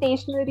and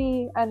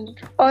stationery,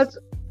 and also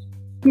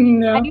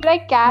and you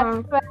like cats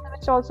as well,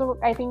 which also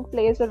I think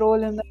plays a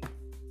role in that.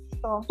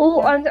 So,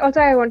 also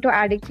I want to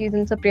add a cheese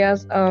in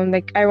Supriya's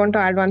I want to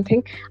add one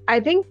thing. I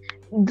think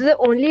the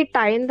only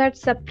time that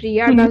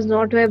Supriya does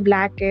not wear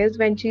black is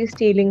when she's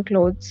stealing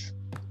clothes.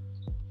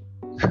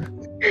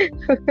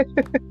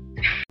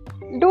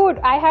 Dude,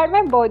 I had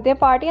my birthday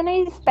party and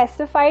I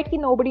specified that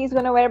nobody is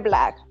gonna wear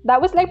black.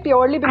 That was like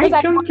purely because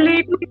I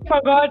completely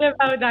forgot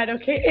about that.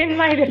 Okay, in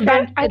my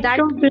defense, I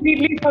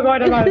completely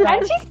forgot about that.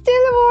 And she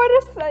still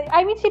wore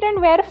I mean, she didn't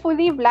wear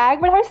fully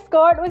black, but her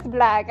skirt was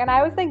black, and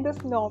I was like, this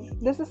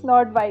is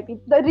not vibey.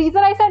 The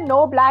reason I said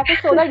no black is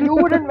so that you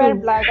wouldn't wear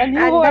black, and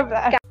you wore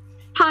black.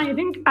 I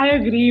think I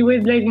agree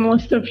with like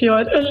most of your,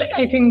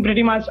 I think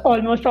pretty much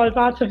almost all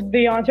parts of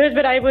the answers,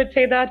 but I would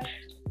say that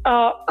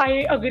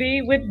I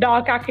agree with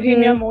dark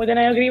academia more than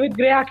I agree with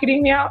grey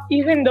academia,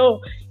 even though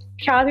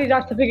Kathy's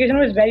justification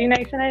was very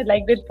nice and I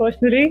liked it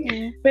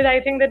personally. But I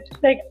think that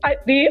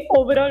the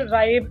overall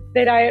vibe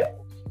that I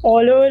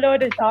follow a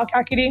lot is dark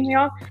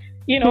academia,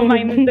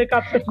 minus the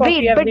cups of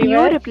coffee everywhere.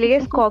 But you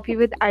replace coffee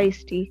with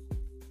iced tea.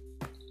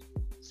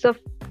 So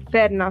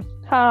fair enough.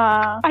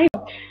 I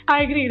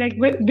agree,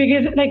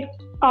 because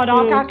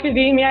dark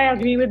academia I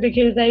agree with,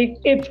 because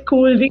it's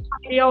cool, the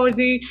idea or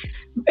the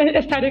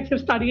aesthetics of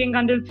studying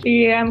until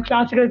 3 a.m,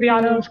 classical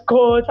piano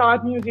scores,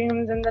 art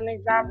museums, and then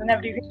exams and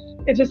everything.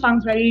 It just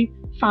sounds very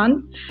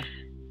fun.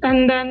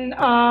 And then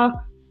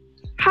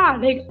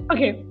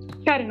okay,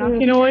 fair enough.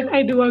 You know what,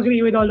 I do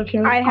agree with all of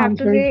your answers. Have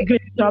to say,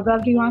 great job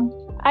everyone.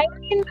 I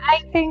mean, I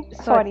think.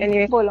 Sorry.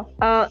 Anyway,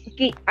 I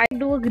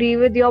do agree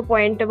with your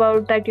point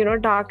about that.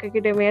 Dark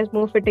academia is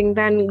more fitting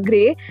than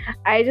grey.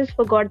 I just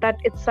forgot that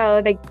it's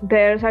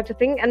there's such a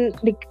thing, and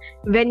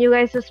when you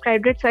guys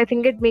described it, so I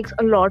think it makes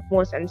a lot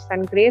more sense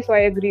than grey. So I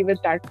agree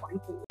with that point.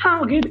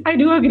 Okay, I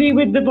do agree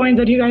with the points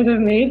that you guys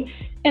have made,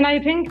 and I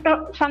think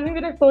something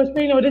that I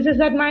personally noticed is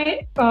that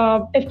my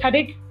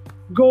aesthetic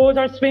goes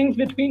or swings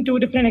between two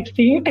different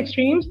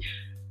extremes.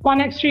 One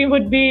extreme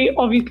would be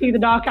obviously the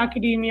dark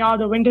academia,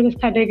 the vintage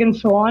aesthetic, and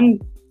so on.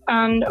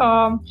 And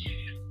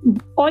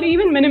or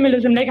even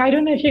minimalism. Like, I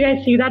don't know if you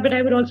guys see that, but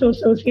I would also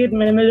associate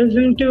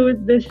minimalism to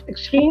this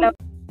extreme.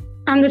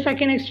 And the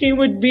second extreme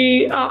would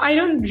be, I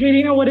don't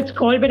really know what it's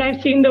called, but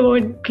I've seen the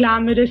word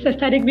glamorous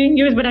aesthetic being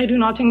used, but I do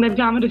not think that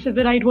glamorous is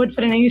the right word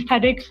for any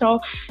aesthetic. So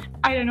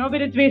I don't know,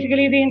 but it's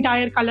basically the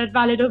entire color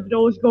palette of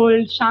rose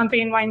gold,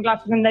 champagne wine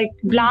glasses, and like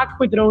black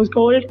with rose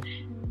gold.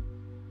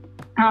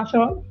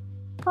 So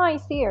I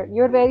see it.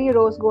 You're very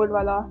rose gold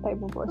wala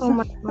type of person. Oh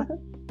my god.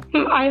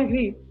 I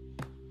agree.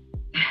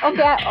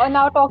 Okay,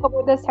 now talk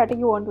about the aesthetic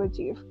you want to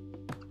achieve.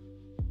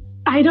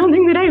 I don't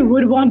think that I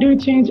would want to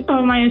change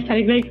my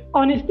aesthetic. Like,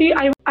 honestly,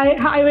 I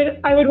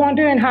would want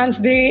to enhance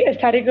the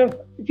aesthetic of,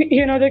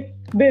 you know, the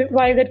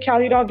vibe that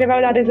Callie talked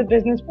about, that is a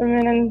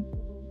businesswoman, and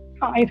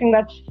I think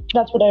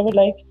that's what I would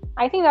like.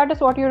 I think that is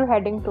what you're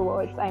heading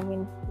towards. I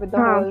mean, with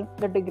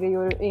the degree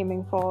you're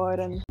aiming for.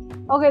 And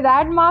okay,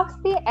 that marks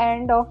the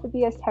end of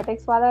the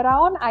aesthetics wala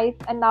round.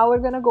 And now we're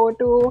gonna go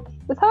to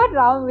the third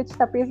round, which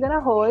Sapriya is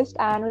gonna host,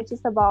 and which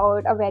is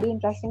about a very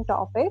interesting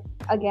topic.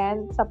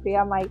 Again,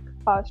 Sapriya, mic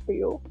pass to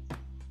you.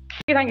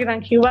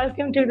 Thank you.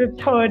 Welcome to the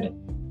third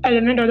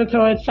element or the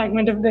third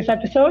segment of this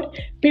episode.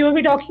 We will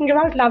be talking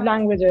about love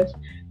languages.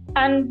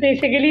 And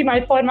basically,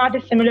 my format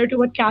is similar to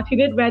what Kathy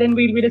did, wherein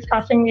we'll be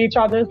discussing each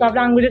other's love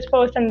languages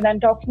first and then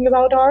talking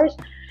about ours.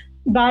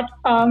 But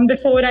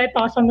before I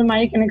pass on the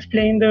mic and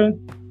explain the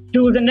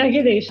rules and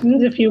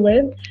regulations, if you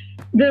will,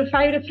 the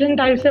 5 different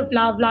types of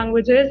love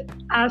languages,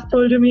 as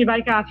told to me by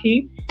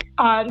Kathy,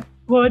 are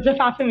words of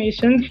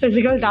affirmation,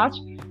 physical touch,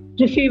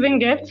 receiving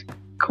gifts,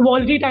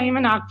 quality time,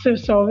 and acts of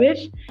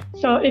service.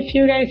 So if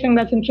you guys think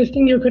that's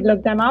interesting, you could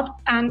look them up.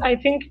 And I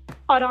think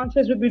our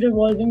answers would be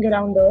revolving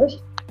around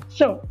those.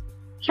 So,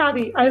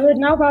 Kathy, I would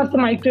now pass the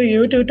mic to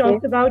you to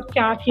talk about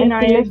Kathy and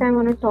I feel like I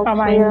want to talk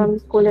to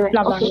school event.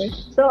 Love Okay.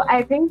 language. So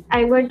I think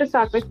I'm going to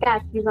start with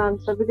Kathy's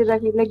answer because I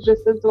feel like this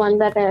is the one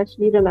that I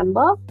actually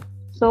remember.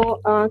 So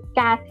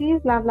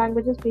Kathy's love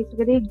language is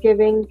basically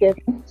giving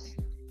gifts,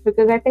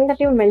 because I think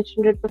that you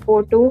mentioned it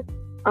before too.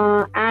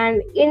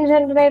 And in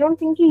general, I don't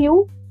think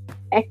you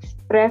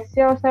express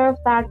yourself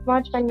that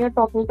much when you're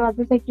talking to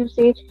others. Like you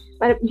say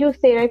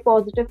like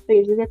positive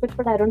phrases,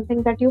 but I don't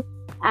think that you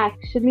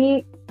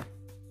actually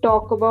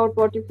talk about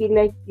what you feel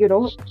like,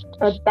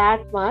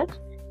 that much.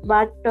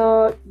 But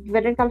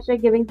when it comes to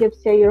like giving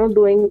gifts here,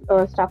 doing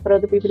stuff for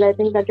other people, I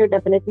think that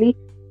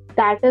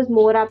that is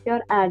more up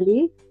your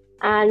alley.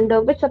 And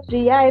with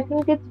Sapriya, I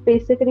think it's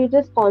basically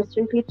just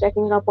constantly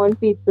checking up on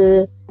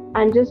people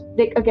and just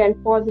like, again,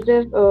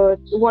 positive.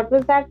 What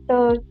was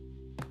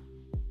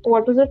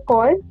it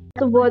called?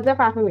 So words of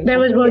affirmation. There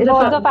was words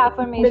of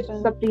affirmation.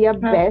 With Sapriya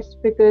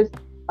best, because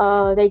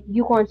like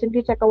you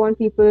constantly check up on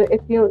people.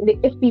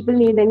 If people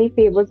need any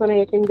favors or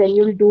anything, then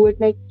you'll do it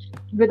like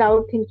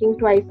without thinking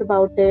twice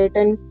about it.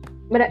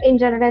 But in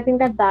general, I think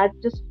that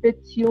just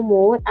fits you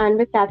more. And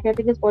with Kathy, I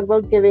think it's more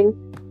about giving,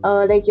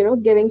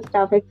 giving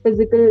stuff like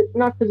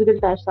not physical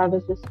touch, that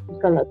is just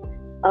color.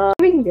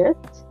 Giving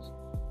gifts,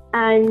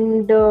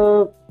 and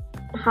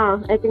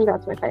I think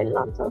that's my final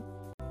answer.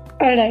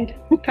 All right.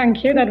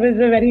 Thank you. That was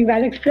a very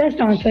well expressed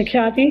answer,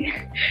 Kathy.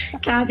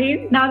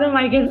 Kathy, now the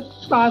mic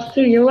is passed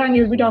to you, and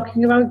you'll be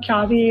talking about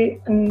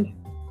Kathy and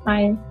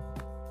mine.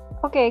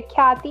 Okay,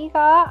 Kathy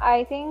ka,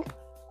 I think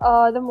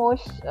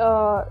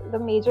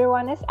the major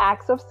one is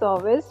acts of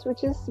service,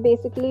 which is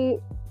basically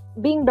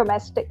being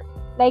domestic.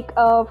 Like,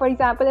 for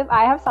example, if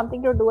I have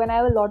something to do and I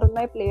have a lot on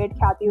my plate,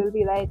 Kathy will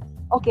be like,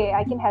 okay,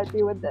 I can help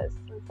you with this.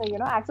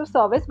 So, acts of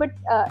service. But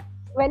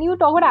when you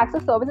talk about acts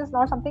of service, it's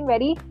not something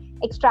very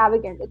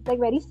extravagant. It's like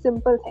very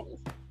simple things.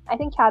 I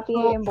think Kathy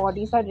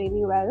embodies that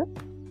really well.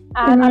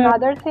 And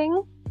another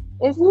thing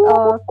is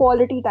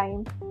quality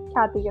time.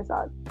 Kathy ke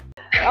saath.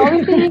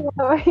 Obviously,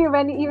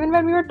 when we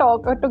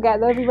were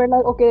together, we were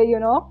like, okay,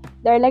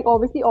 there are like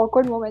obviously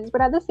awkward moments,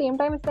 but at the same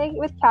time, it's like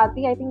with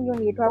Kathy, I think you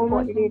need to have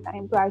quality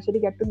time to actually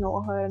get to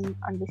know her and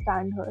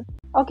understand her.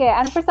 Okay,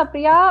 and for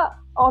Sapriya,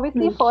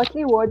 obviously,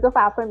 firstly, words of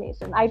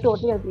affirmation. I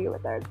totally agree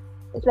with her.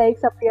 It's like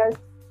Sapriya's,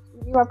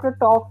 you have to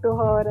talk to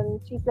her, and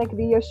she's like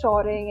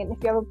reassuring, and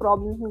if you have a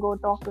problem, you can go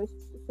talk to her.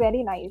 It's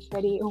very nice,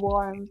 very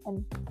warm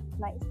and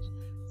nice.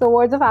 So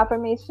words of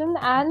affirmation.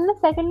 And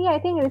secondly, I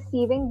think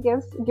receiving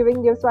gifts,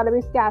 giving gifts wala bhi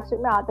uske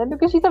aspect mein aata hai,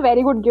 because she's a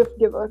very good gift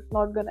giver,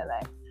 not gonna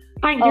lie.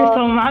 Thank you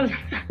so much.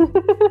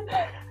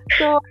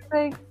 So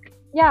like,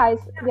 that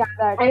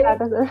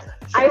is it.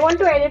 I want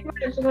to edit my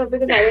answer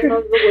because I don't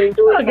know if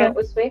we're going to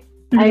this way.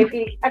 I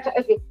feel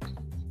okay.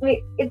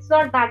 It's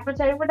not that much,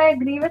 but I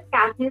agree with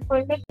Kathy's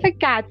point. Like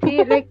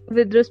Kathy, like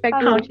with respect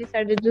to what she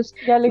said, it just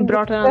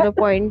brought another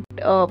point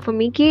for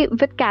me. Ki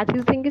with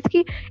Kathy's thing is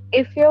ki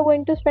if you're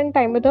going to spend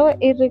time with her,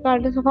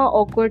 regardless of how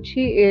awkward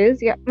she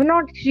is,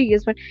 not she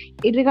is, but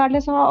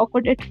regardless of how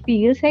awkward it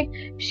feels, like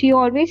she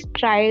always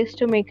tries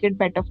to make it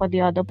better for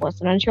the other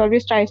person, and she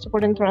always tries to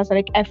put in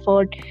like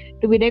effort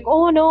to be like,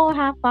 oh no,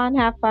 have fun,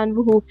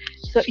 woohoo.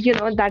 So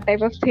that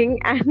type of thing.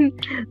 And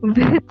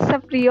with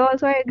Sapriya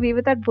also, I agree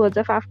with that words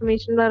of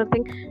affirmation sort of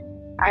thing.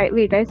 I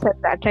said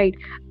that right.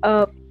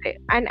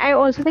 And I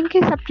also think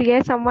Sapriya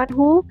is someone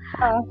who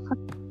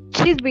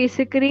she's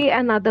basically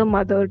another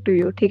mother to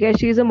you. Okay,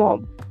 she's a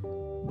mom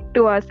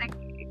to us. Like,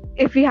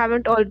 if we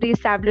haven't already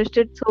established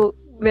it, so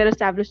we're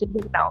establishing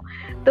it now.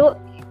 So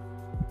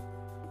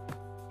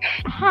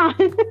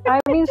I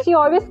mean, she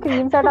always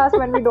screams at us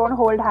when we don't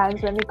hold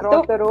hands when we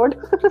cross the road.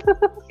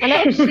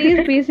 and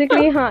she's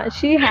basically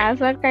she has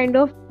that kind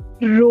of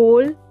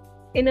role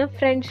in a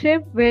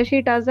friendship where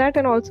she does that,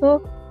 and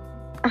also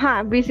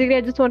basically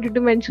I just wanted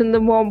to mention the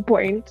mom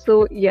point.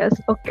 So yes,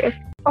 okay.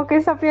 Okay,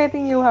 Safi, I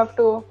think you have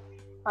to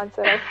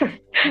answer it.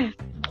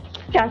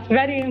 Yes,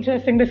 very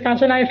interesting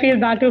discussion. I feel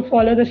bad to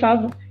follow this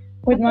up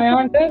with my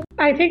answer.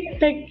 I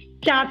think like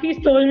Kathy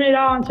stole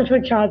my answer for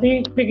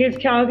Kathy, because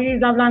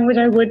Kathy's love language,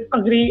 I would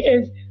agree,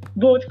 is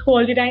both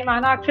quality time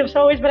and active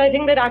service. But I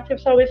think that active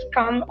service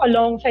come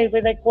alongside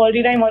with like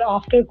quality time or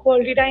after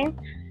quality time.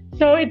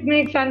 So it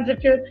makes sense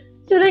if you're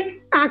so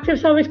like active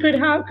service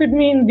could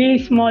mean the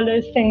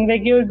smallest thing.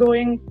 Like you're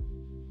going.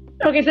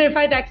 Okay, so if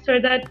I text her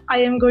that I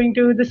am going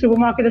to the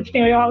supermarket that's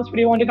near your house, would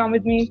you want to come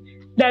with me?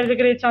 There's a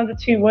great chance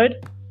that she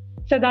would.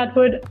 So that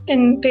would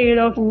entail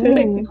of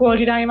the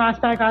quality time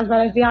aspect as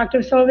well as the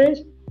active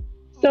service.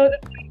 So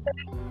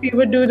we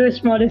would do the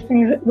smallest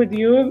things with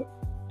you,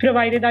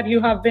 provided that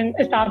you have been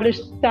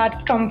established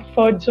that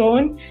comfort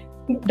zone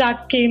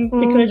that came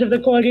because of the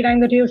quality time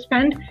that you have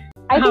spent.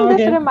 I think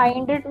this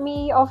reminded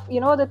me of,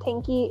 the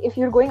thingy, if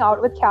you're going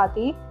out with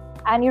Kathy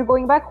and you're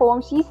going back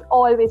home, she's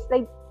always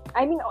like,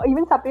 I mean,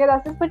 even Sapriya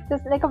does this, but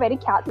this is like a very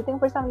Kathy thing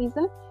for some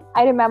reason.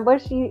 I remember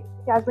she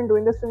has been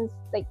doing this since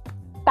like,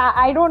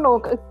 I don't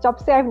know, jab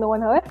se I've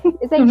known her.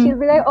 It's like she'll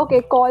be like,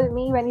 okay, call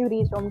me when you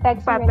reach home,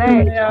 text me when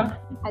you reach home.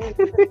 And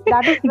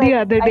that is like, the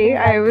other day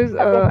I was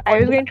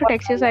going to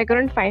text you, so I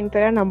couldn't find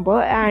their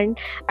number, and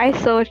I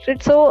searched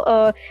it.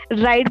 So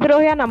right below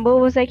your number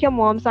was like your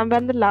mom somewhere,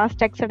 and the last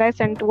text that I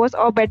sent was,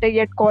 or better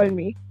yet, call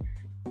me.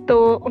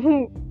 So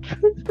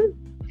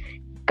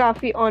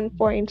काफी on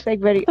points,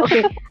 like very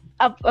okay.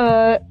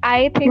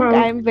 I think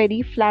I'm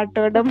very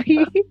flattered.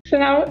 So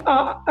now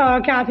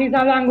Kathy's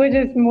love language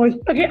is most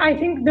okay. I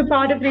think the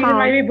part of reason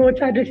why we both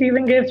started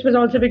receiving gifts was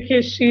also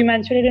because she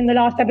mentioned it in the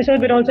last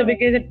episode, but also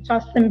because it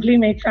just simply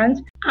makes sense.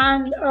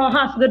 And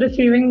has the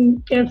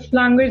receiving gifts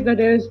language, that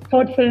is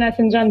thoughtfulness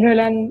in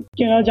general, and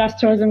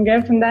gestures and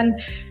gifts, and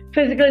then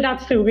physical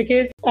touch too,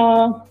 because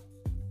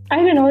I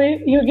don't know,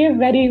 you give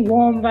very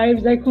warm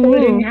vibes, like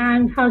holding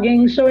hands,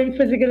 hugging, showing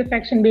physical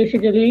affection,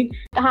 basically.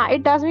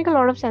 It does make a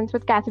lot of sense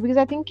with Kathy, because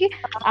I think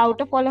out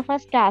of all of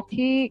us,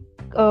 Kathy,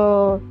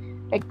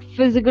 like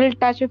physical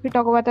touch, if we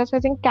talk about that, so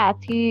I think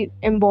Kathy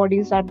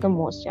embodies that the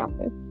most. Yeah.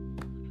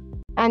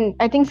 And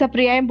I think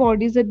Sapriya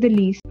embodies it the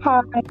least.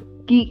 I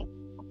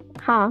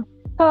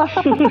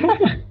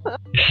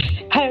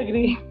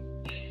agree.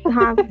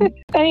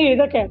 Anyways,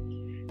 okay.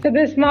 So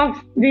this marks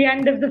the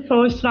end of the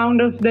first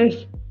round of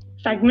this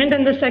segment,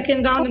 and the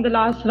second round and the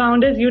last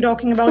round is you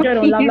talking about your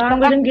own love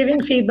language and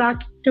giving feedback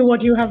to what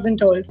you have been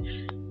told.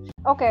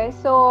 Okay,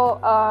 so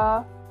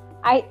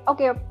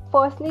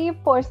firstly,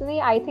 personally,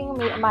 I think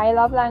my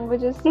love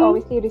language is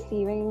obviously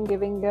receiving,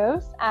 giving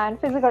gifts, and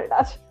physical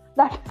touch.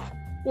 That is,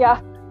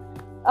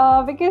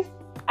 because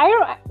I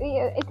don't.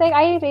 It's like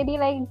I really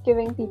like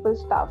giving people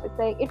stuff. It's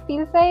like it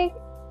feels like,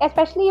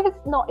 especially if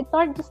it's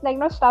not just like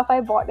stuff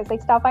I bought. It's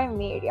like stuff I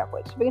made,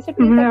 because it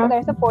feels like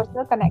there's a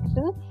personal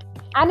connection.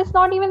 And it's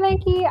not even like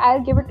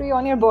I'll give it to you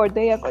on your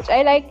birthday or kuch.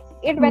 I like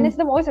it when it's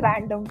the most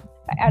random,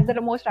 at the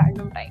most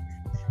random times.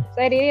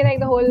 So I really like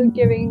the whole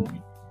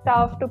giving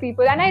stuff to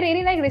people, and I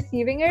really like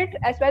receiving it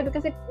as well,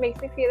 because it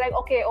makes me feel like,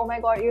 okay, oh my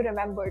god, you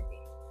remembered me.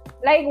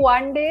 Like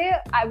one day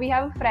we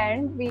have a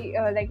friend, we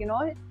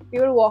we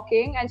were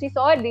walking and she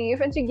saw a leaf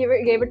and she gave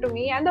it to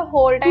me, and the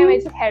whole time I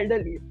just held the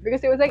leaf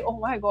because it was like, oh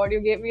my god, you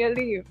gave me a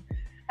leaf.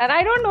 And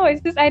I don't know,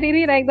 it's just I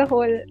really like the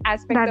whole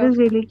aspect of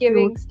really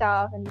giving cute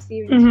stuff and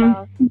receiving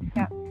stuff.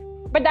 Yeah,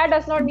 but that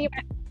does not mean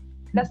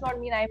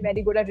I'm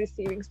very good at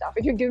receiving stuff.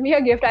 If you give me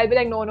a gift, I'll be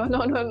like,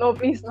 no,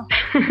 please no.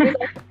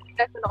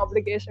 That's an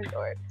obligation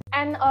to it.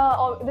 And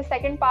the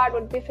second part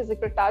would be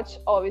physical touch,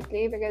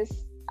 obviously,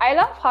 because I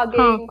love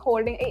hugging,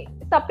 holding.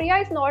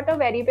 Sapriya is not a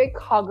very big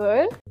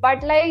hugger,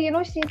 but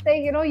she's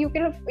like, you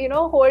can,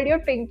 hold your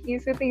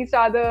pinkies with each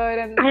other,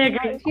 and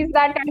she's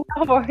that kind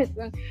of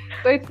person.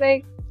 So it's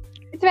like,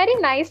 it's very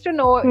nice to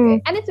know,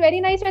 and it's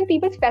very nice when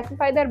people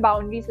specify their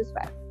boundaries as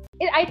well.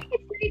 I think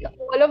it's like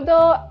all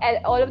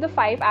of the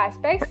 5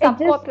 aspects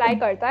सबको apply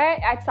करता है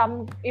at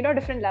some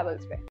different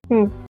levels पे.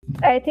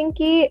 I think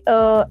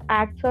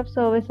acts of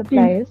service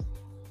applies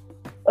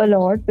a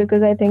lot,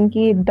 because I think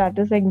that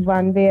is like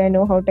one way I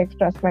know how to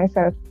express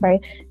myself. If I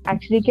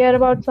actually care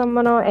about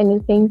someone or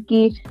anything,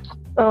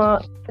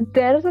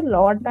 there is a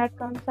lot that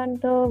comes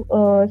under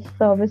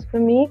service for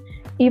me.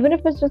 Even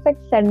if it's just like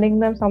sending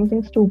them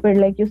something stupid,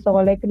 like you saw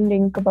like a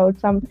link about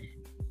some,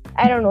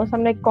 I don't know,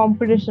 some like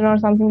competition or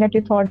something that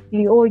you thought,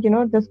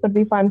 this could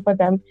be fun for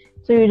them.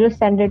 So you just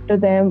send it to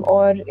them.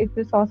 Or if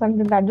you saw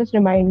something that just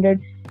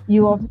reminded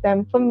you of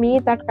them, for me,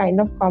 that kind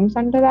of comes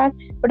under that.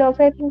 But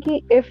also I think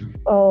if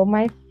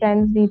my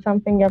friends need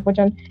something,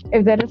 and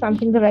if there is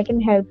something that I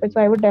can help with, so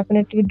I would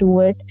definitely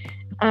do it.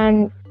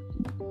 And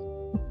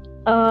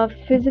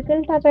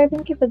Physical touch, I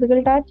think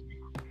physical touch,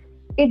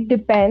 it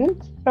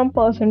depends from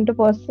person to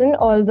person.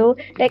 Although,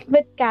 like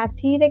with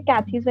Kathy, like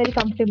Kathy is very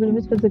comfortable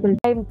with physical.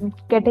 I'm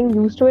getting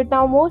used to it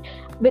now more.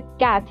 With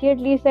Kathy, at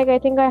least, like I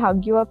think I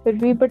hug you up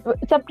with me. But with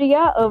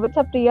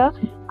Sapriya,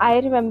 I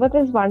remember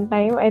this one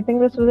time. I think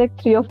this was like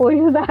 3 or 4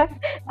 years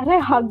back, and I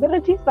hugged her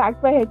and she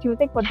smacked my head. She was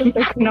like, "What is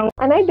this?" No.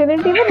 And I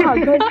didn't even hug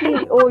her.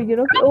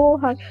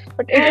 Hug.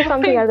 But it was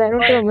something else. I don't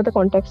remember the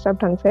context of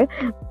tongue say.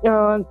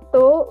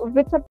 So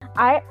with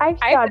I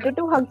started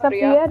to hug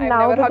Sapriya I've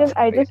now never hugged because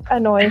I just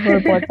annoy her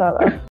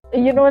Potsala.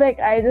 Like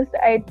I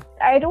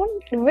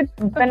don't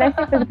when I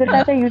say physical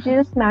touch, I usually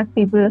just smack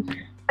people,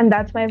 and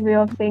that's my way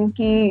of saying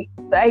ki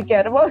I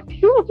care about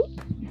you.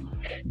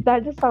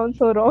 That just sounds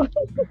so wrong.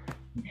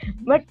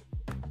 But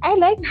I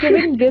like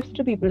giving gifts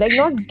to people, like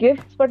not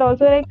gifts, but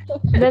also like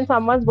when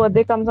someone's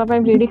birthday comes up,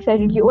 I'm really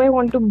excited. I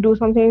want to do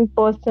something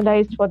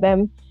personalized for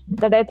them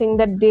that I think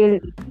that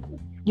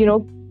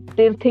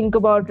they'll think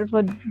about it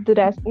for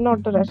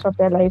not the rest of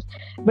their lives,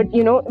 but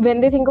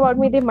when they think about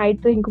me, they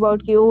might think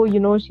about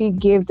she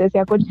gave this,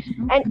 yeah, kuch.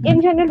 And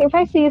in general, if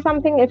I see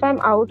something, if I'm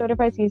out or if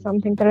I see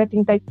something that I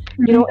think that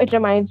it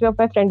reminds me of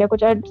my friend, yeah,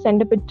 kuch, I'd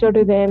send a picture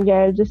to them, yeah,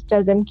 I'll just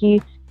tell them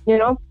ki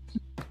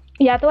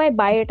yeah, so I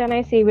buy it and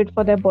I save it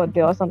for their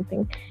birthday or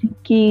something.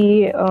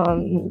 Ki,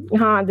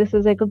 this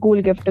is like a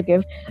cool gift to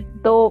give.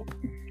 So,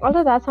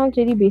 although that sounds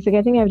really basic,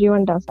 I think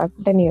everyone does that.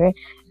 But anyway,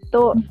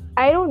 so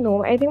I don't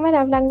know. I think my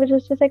love language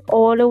is just like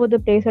all over the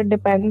place. It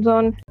depends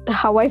on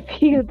how I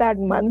feel that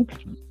month.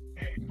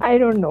 I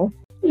don't know.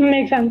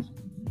 Makes sense.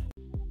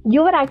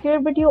 You were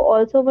accurate, but you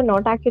also were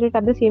not accurate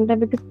at the same time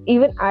because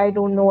even I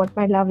don't know what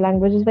my love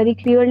language is very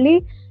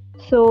clearly.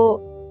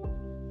 So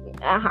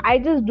I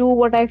just do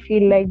what I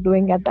feel like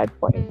doing at that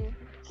point.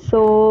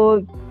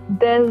 So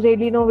there's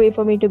really no way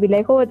for me to be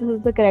like, oh, this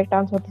is the correct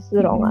answer, this is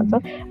the wrong answer.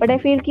 But I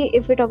feel like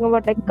if we're talking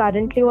about like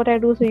currently what I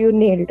do, so you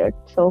nailed it.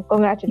 So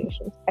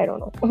congratulations. I don't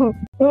know.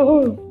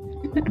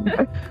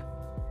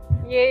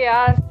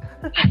 Yeah.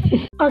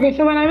 Okay,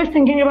 so when I was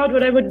thinking about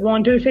what I would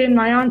want to say in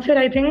my answer,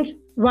 I think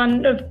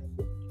one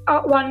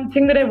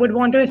thing that I would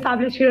want to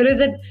establish here is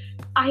that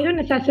I don't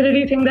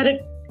necessarily think that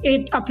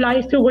it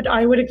applies to what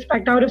I would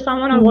expect out of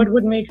someone or what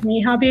would make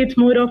me happy. It's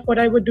more of what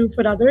I would do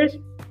for others.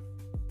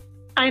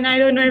 And I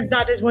don't know if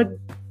that is what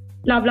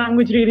love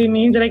language really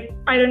means. Like,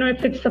 I don't know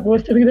if it's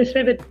supposed to be this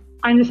way, but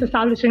I'm just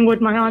establishing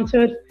what my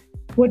answer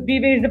would be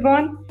based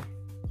upon.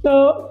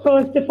 So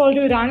first of all,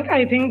 to rank,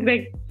 I think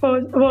like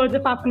first words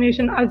of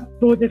affirmation, as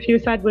both of you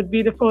said, would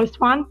be the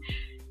first one.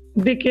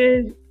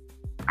 Because,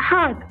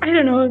 I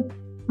don't know,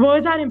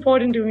 words are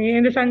important to me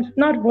in the sense,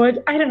 not words,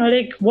 I don't know,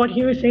 like what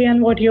you say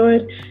and what you're...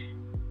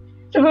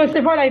 So first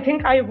of all, I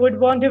think I would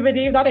want to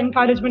believe that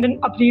encouragement and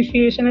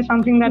appreciation is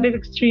something that is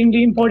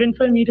extremely important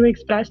for me to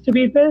express to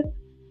people.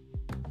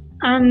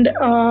 And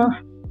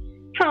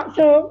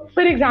so,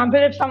 for example,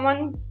 if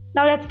someone,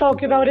 now let's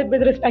talk about it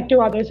with respect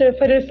to others. So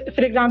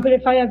for example,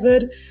 if I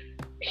ever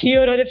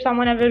hear or if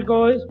someone ever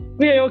goes,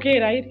 we're okay,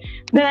 right?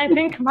 Then I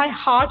think my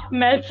heart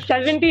melts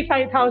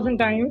 75,000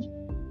 times.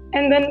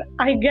 And then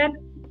I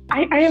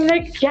am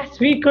like,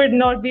 yes, we could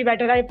not be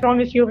better. I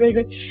promise you we're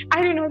good.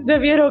 I don't know, the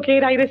we're okay,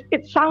 right?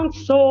 It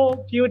sounds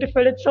so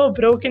beautiful. It's so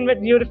broken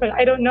but beautiful.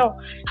 I don't know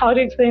how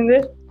to explain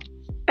this.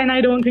 And I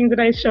don't think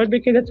that I should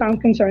because it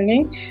sounds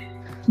concerning.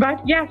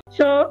 But yeah,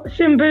 so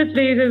simple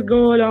phrases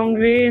go a long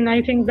way. And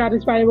I think that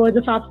is why words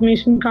of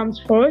affirmation comes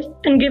first.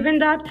 And given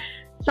that,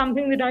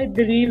 something that I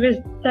believe is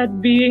that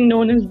being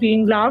known is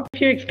being loved. If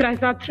you express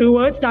that through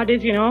words, that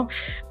is,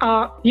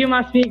 you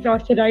must be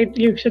exhausted, right?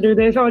 You should do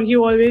this, or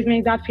you always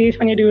make that face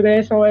when you do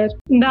this. Or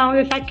now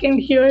the second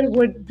here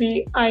would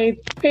be, I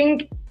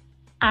think,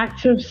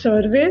 acts of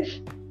service.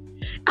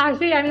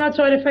 Actually, I'm not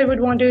sure if I would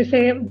want to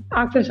say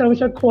acts of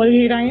service or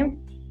quality time.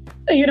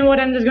 You know what?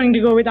 I'm just going to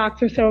go with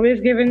acts of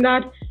service, given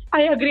that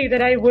I agree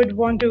that I would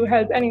want to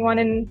help anyone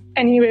in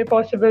any way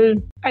possible.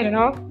 I don't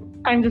know.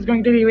 I'm just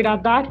going to leave it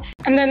at that.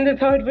 And then the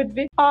third would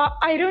be,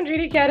 I don't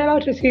really care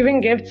about receiving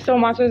gifts so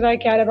much as I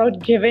care about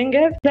giving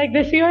gifts. Like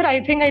this year,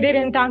 I think I did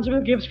intangible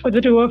gifts for the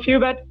two of you,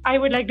 but I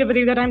would like to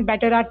believe that I'm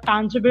better at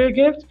tangible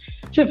gifts.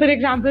 So for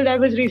example, there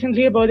was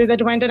recently a birthday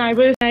that went and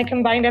I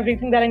combined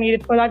everything that I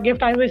needed for that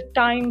gift. I was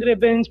tying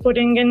ribbons,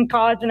 putting in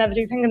cards and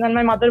everything. And then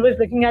my mother was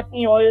looking at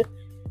me all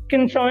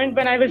concerned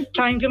when I was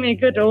trying to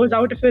make a rose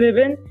out of a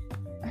ribbon.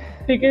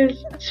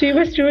 Because she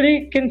was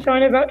truly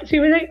concerned about, she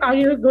was like, are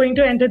you going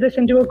to enter this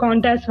into a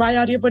contest? Why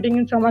are you putting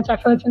in so much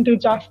effort into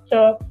just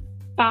the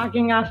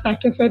packing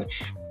aspect of it?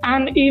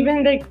 And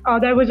even like,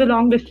 there was a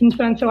long distance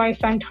friend, so I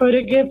sent her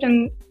a gift.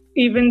 And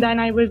even then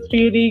I was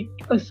really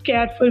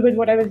scareful with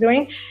what I was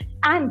doing.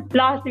 And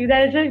lastly,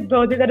 there is a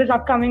birthday that is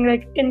upcoming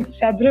like in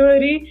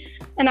February.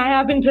 And I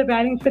have been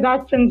preparing for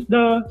that since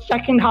the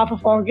second half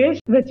of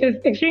August, which is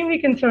extremely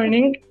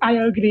concerning. I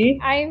agree.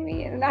 I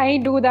mean, I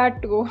do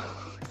that too.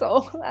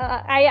 So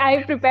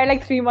I prepare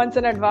like 3 months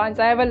in advance.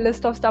 I have a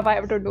list of stuff I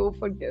have to do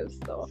for gifts.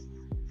 So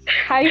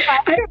I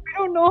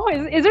don't know.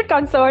 Is it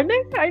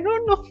concerning? I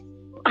don't know.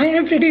 I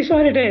am pretty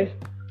sure it is.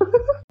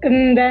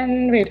 And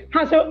then wait.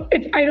 So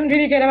I don't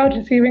really care about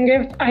receiving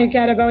gifts. I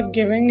care about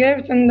giving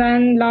gifts. And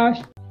then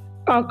last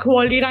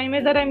quality time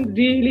is that I'm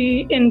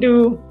really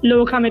into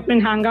low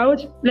commitment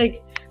hangouts.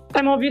 Like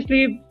I'm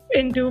obviously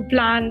into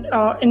planned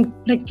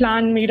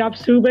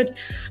meetups too, but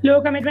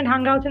low commitment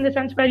hangouts in the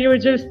sense where you're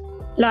just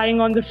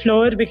lying on the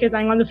floor, because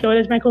lying on the floor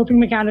is my coping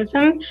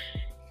mechanism.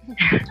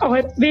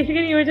 Or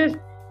basically you're just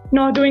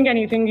not doing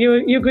anything.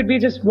 You could be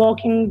just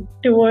walking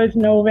towards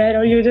nowhere,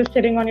 or you're just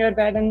sitting on your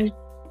bed and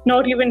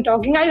not even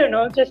talking. I don't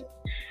know, just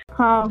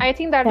I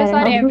think that is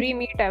our every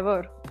meet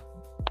ever.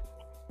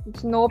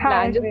 It's no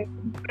plan, just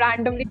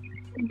randomly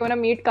gonna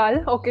meet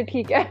Kal. Okay,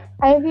 ठीक है.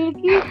 I feel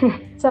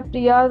कि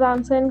Sapriya's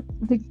answer and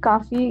the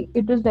काफी,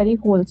 it was very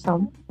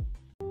wholesome.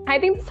 I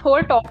think this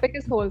whole topic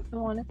is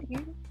wholesome, honestly.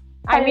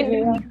 I mean,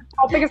 this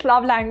topic is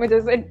love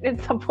languages.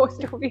 It's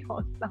supposed to be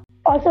wholesome.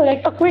 Also,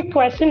 like a quick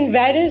question: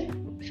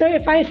 so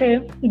if I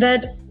say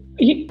that,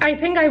 I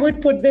think I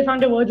would put this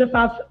under words of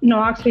love.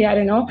 No, actually, I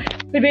don't know.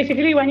 But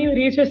basically, when you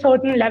reach a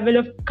certain level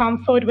of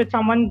comfort with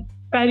someone,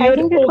 where you're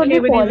okay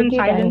with even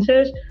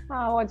silences.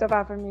 Words of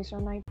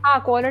affirmation. Like,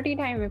 quality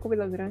time. मेरे को भी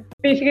लग रहा है.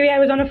 Basically, I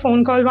was on a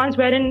phone call once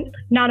wherein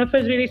none of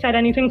us really said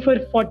anything for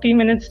 40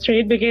 minutes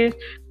straight, because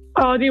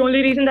the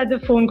only reason that the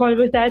phone call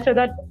was there so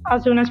that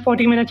as soon as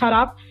 40 minutes are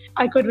up,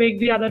 I could wake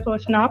the other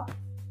person up.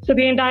 So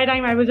the entire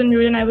time I was on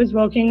mute and I was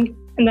working,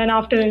 and then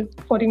after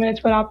 40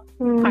 minutes were up,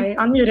 I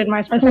unmuted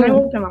myself and I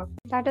woke them up.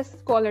 That is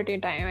quality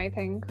time, I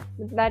think.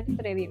 That's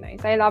really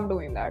nice. I love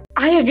doing that.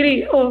 I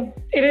agree. Oh,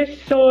 it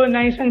is so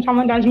nice when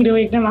someone tells me to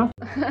wake them up.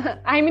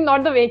 I mean,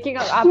 not the waking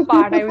up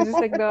part. I was just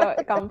like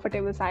the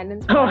comfortable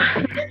silence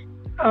part.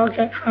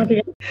 Okay.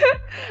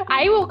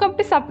 I woke up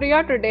to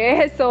Sapriya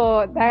today,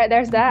 so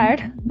there's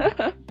that.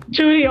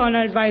 Truly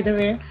honored, by the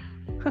way.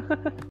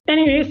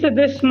 Anyway, so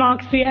this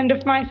marks the end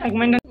of my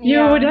segment.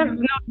 You would have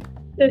known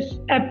this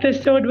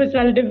episode was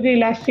relatively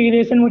less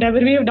serious than whatever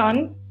we have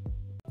done.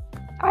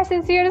 Our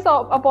sincerest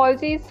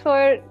apologies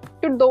to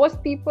those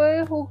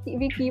people who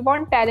we keep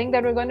on telling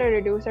that we're going to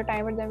reduce our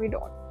time, but then we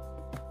don't.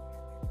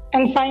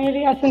 And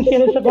finally, our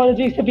sincerest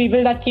apologies to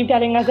people that keep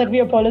telling us that we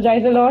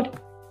apologize a lot.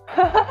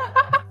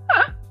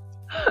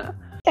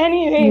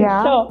 Anyway,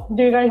 so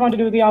do you guys want to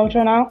do the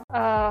outro now?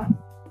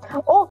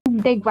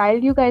 Like while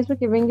you guys were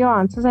giving your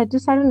answers, I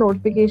just had a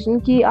notification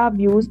that our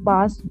views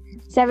passed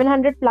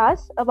 700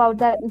 plus about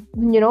that,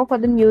 for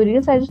the new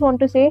reels. I just want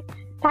to say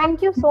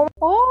thank you so much.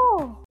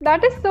 Oh,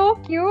 that is so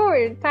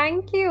cute.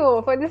 Thank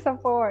you for the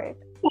support.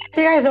 If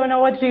you guys don't know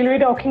what reel we're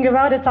talking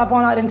about, it's up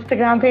on our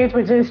Instagram page,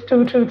 which is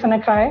 2 Truths and a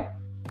Cry.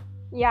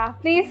 Yeah,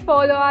 please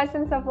follow us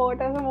and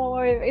support us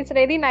more. It's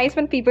really nice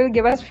when people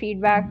give us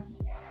feedback.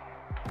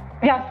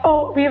 Yes.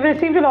 Oh, we've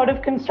received a lot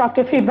of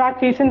constructive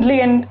feedback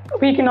recently, and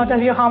we cannot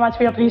tell you how much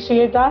we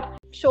appreciate that.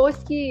 Shows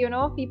ki,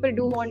 people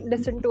do want to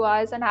listen to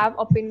us and have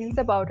opinions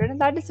about it,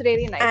 and that is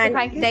really nice. And so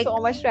thank you so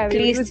much to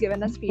everyone who's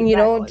given us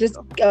feedback. Just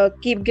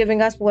keep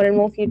giving us more and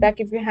more feedback.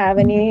 If you have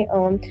any,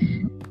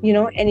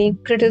 any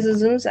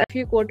criticisms, if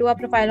you go to our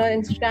profile on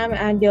Instagram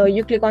and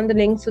you click on the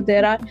link, so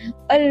there are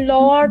a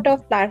lot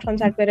of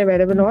platforms that we're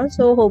available on.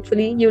 So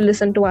hopefully you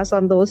listen to us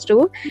on those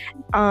too.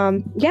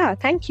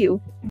 Thank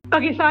you.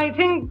 Okay, so I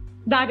think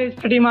that is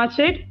pretty much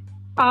it.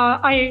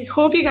 We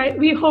hope you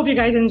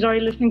guys enjoy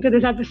listening to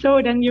this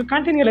episode and you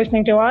continue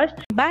listening to us.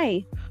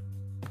 Bye.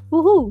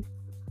 Woohoo.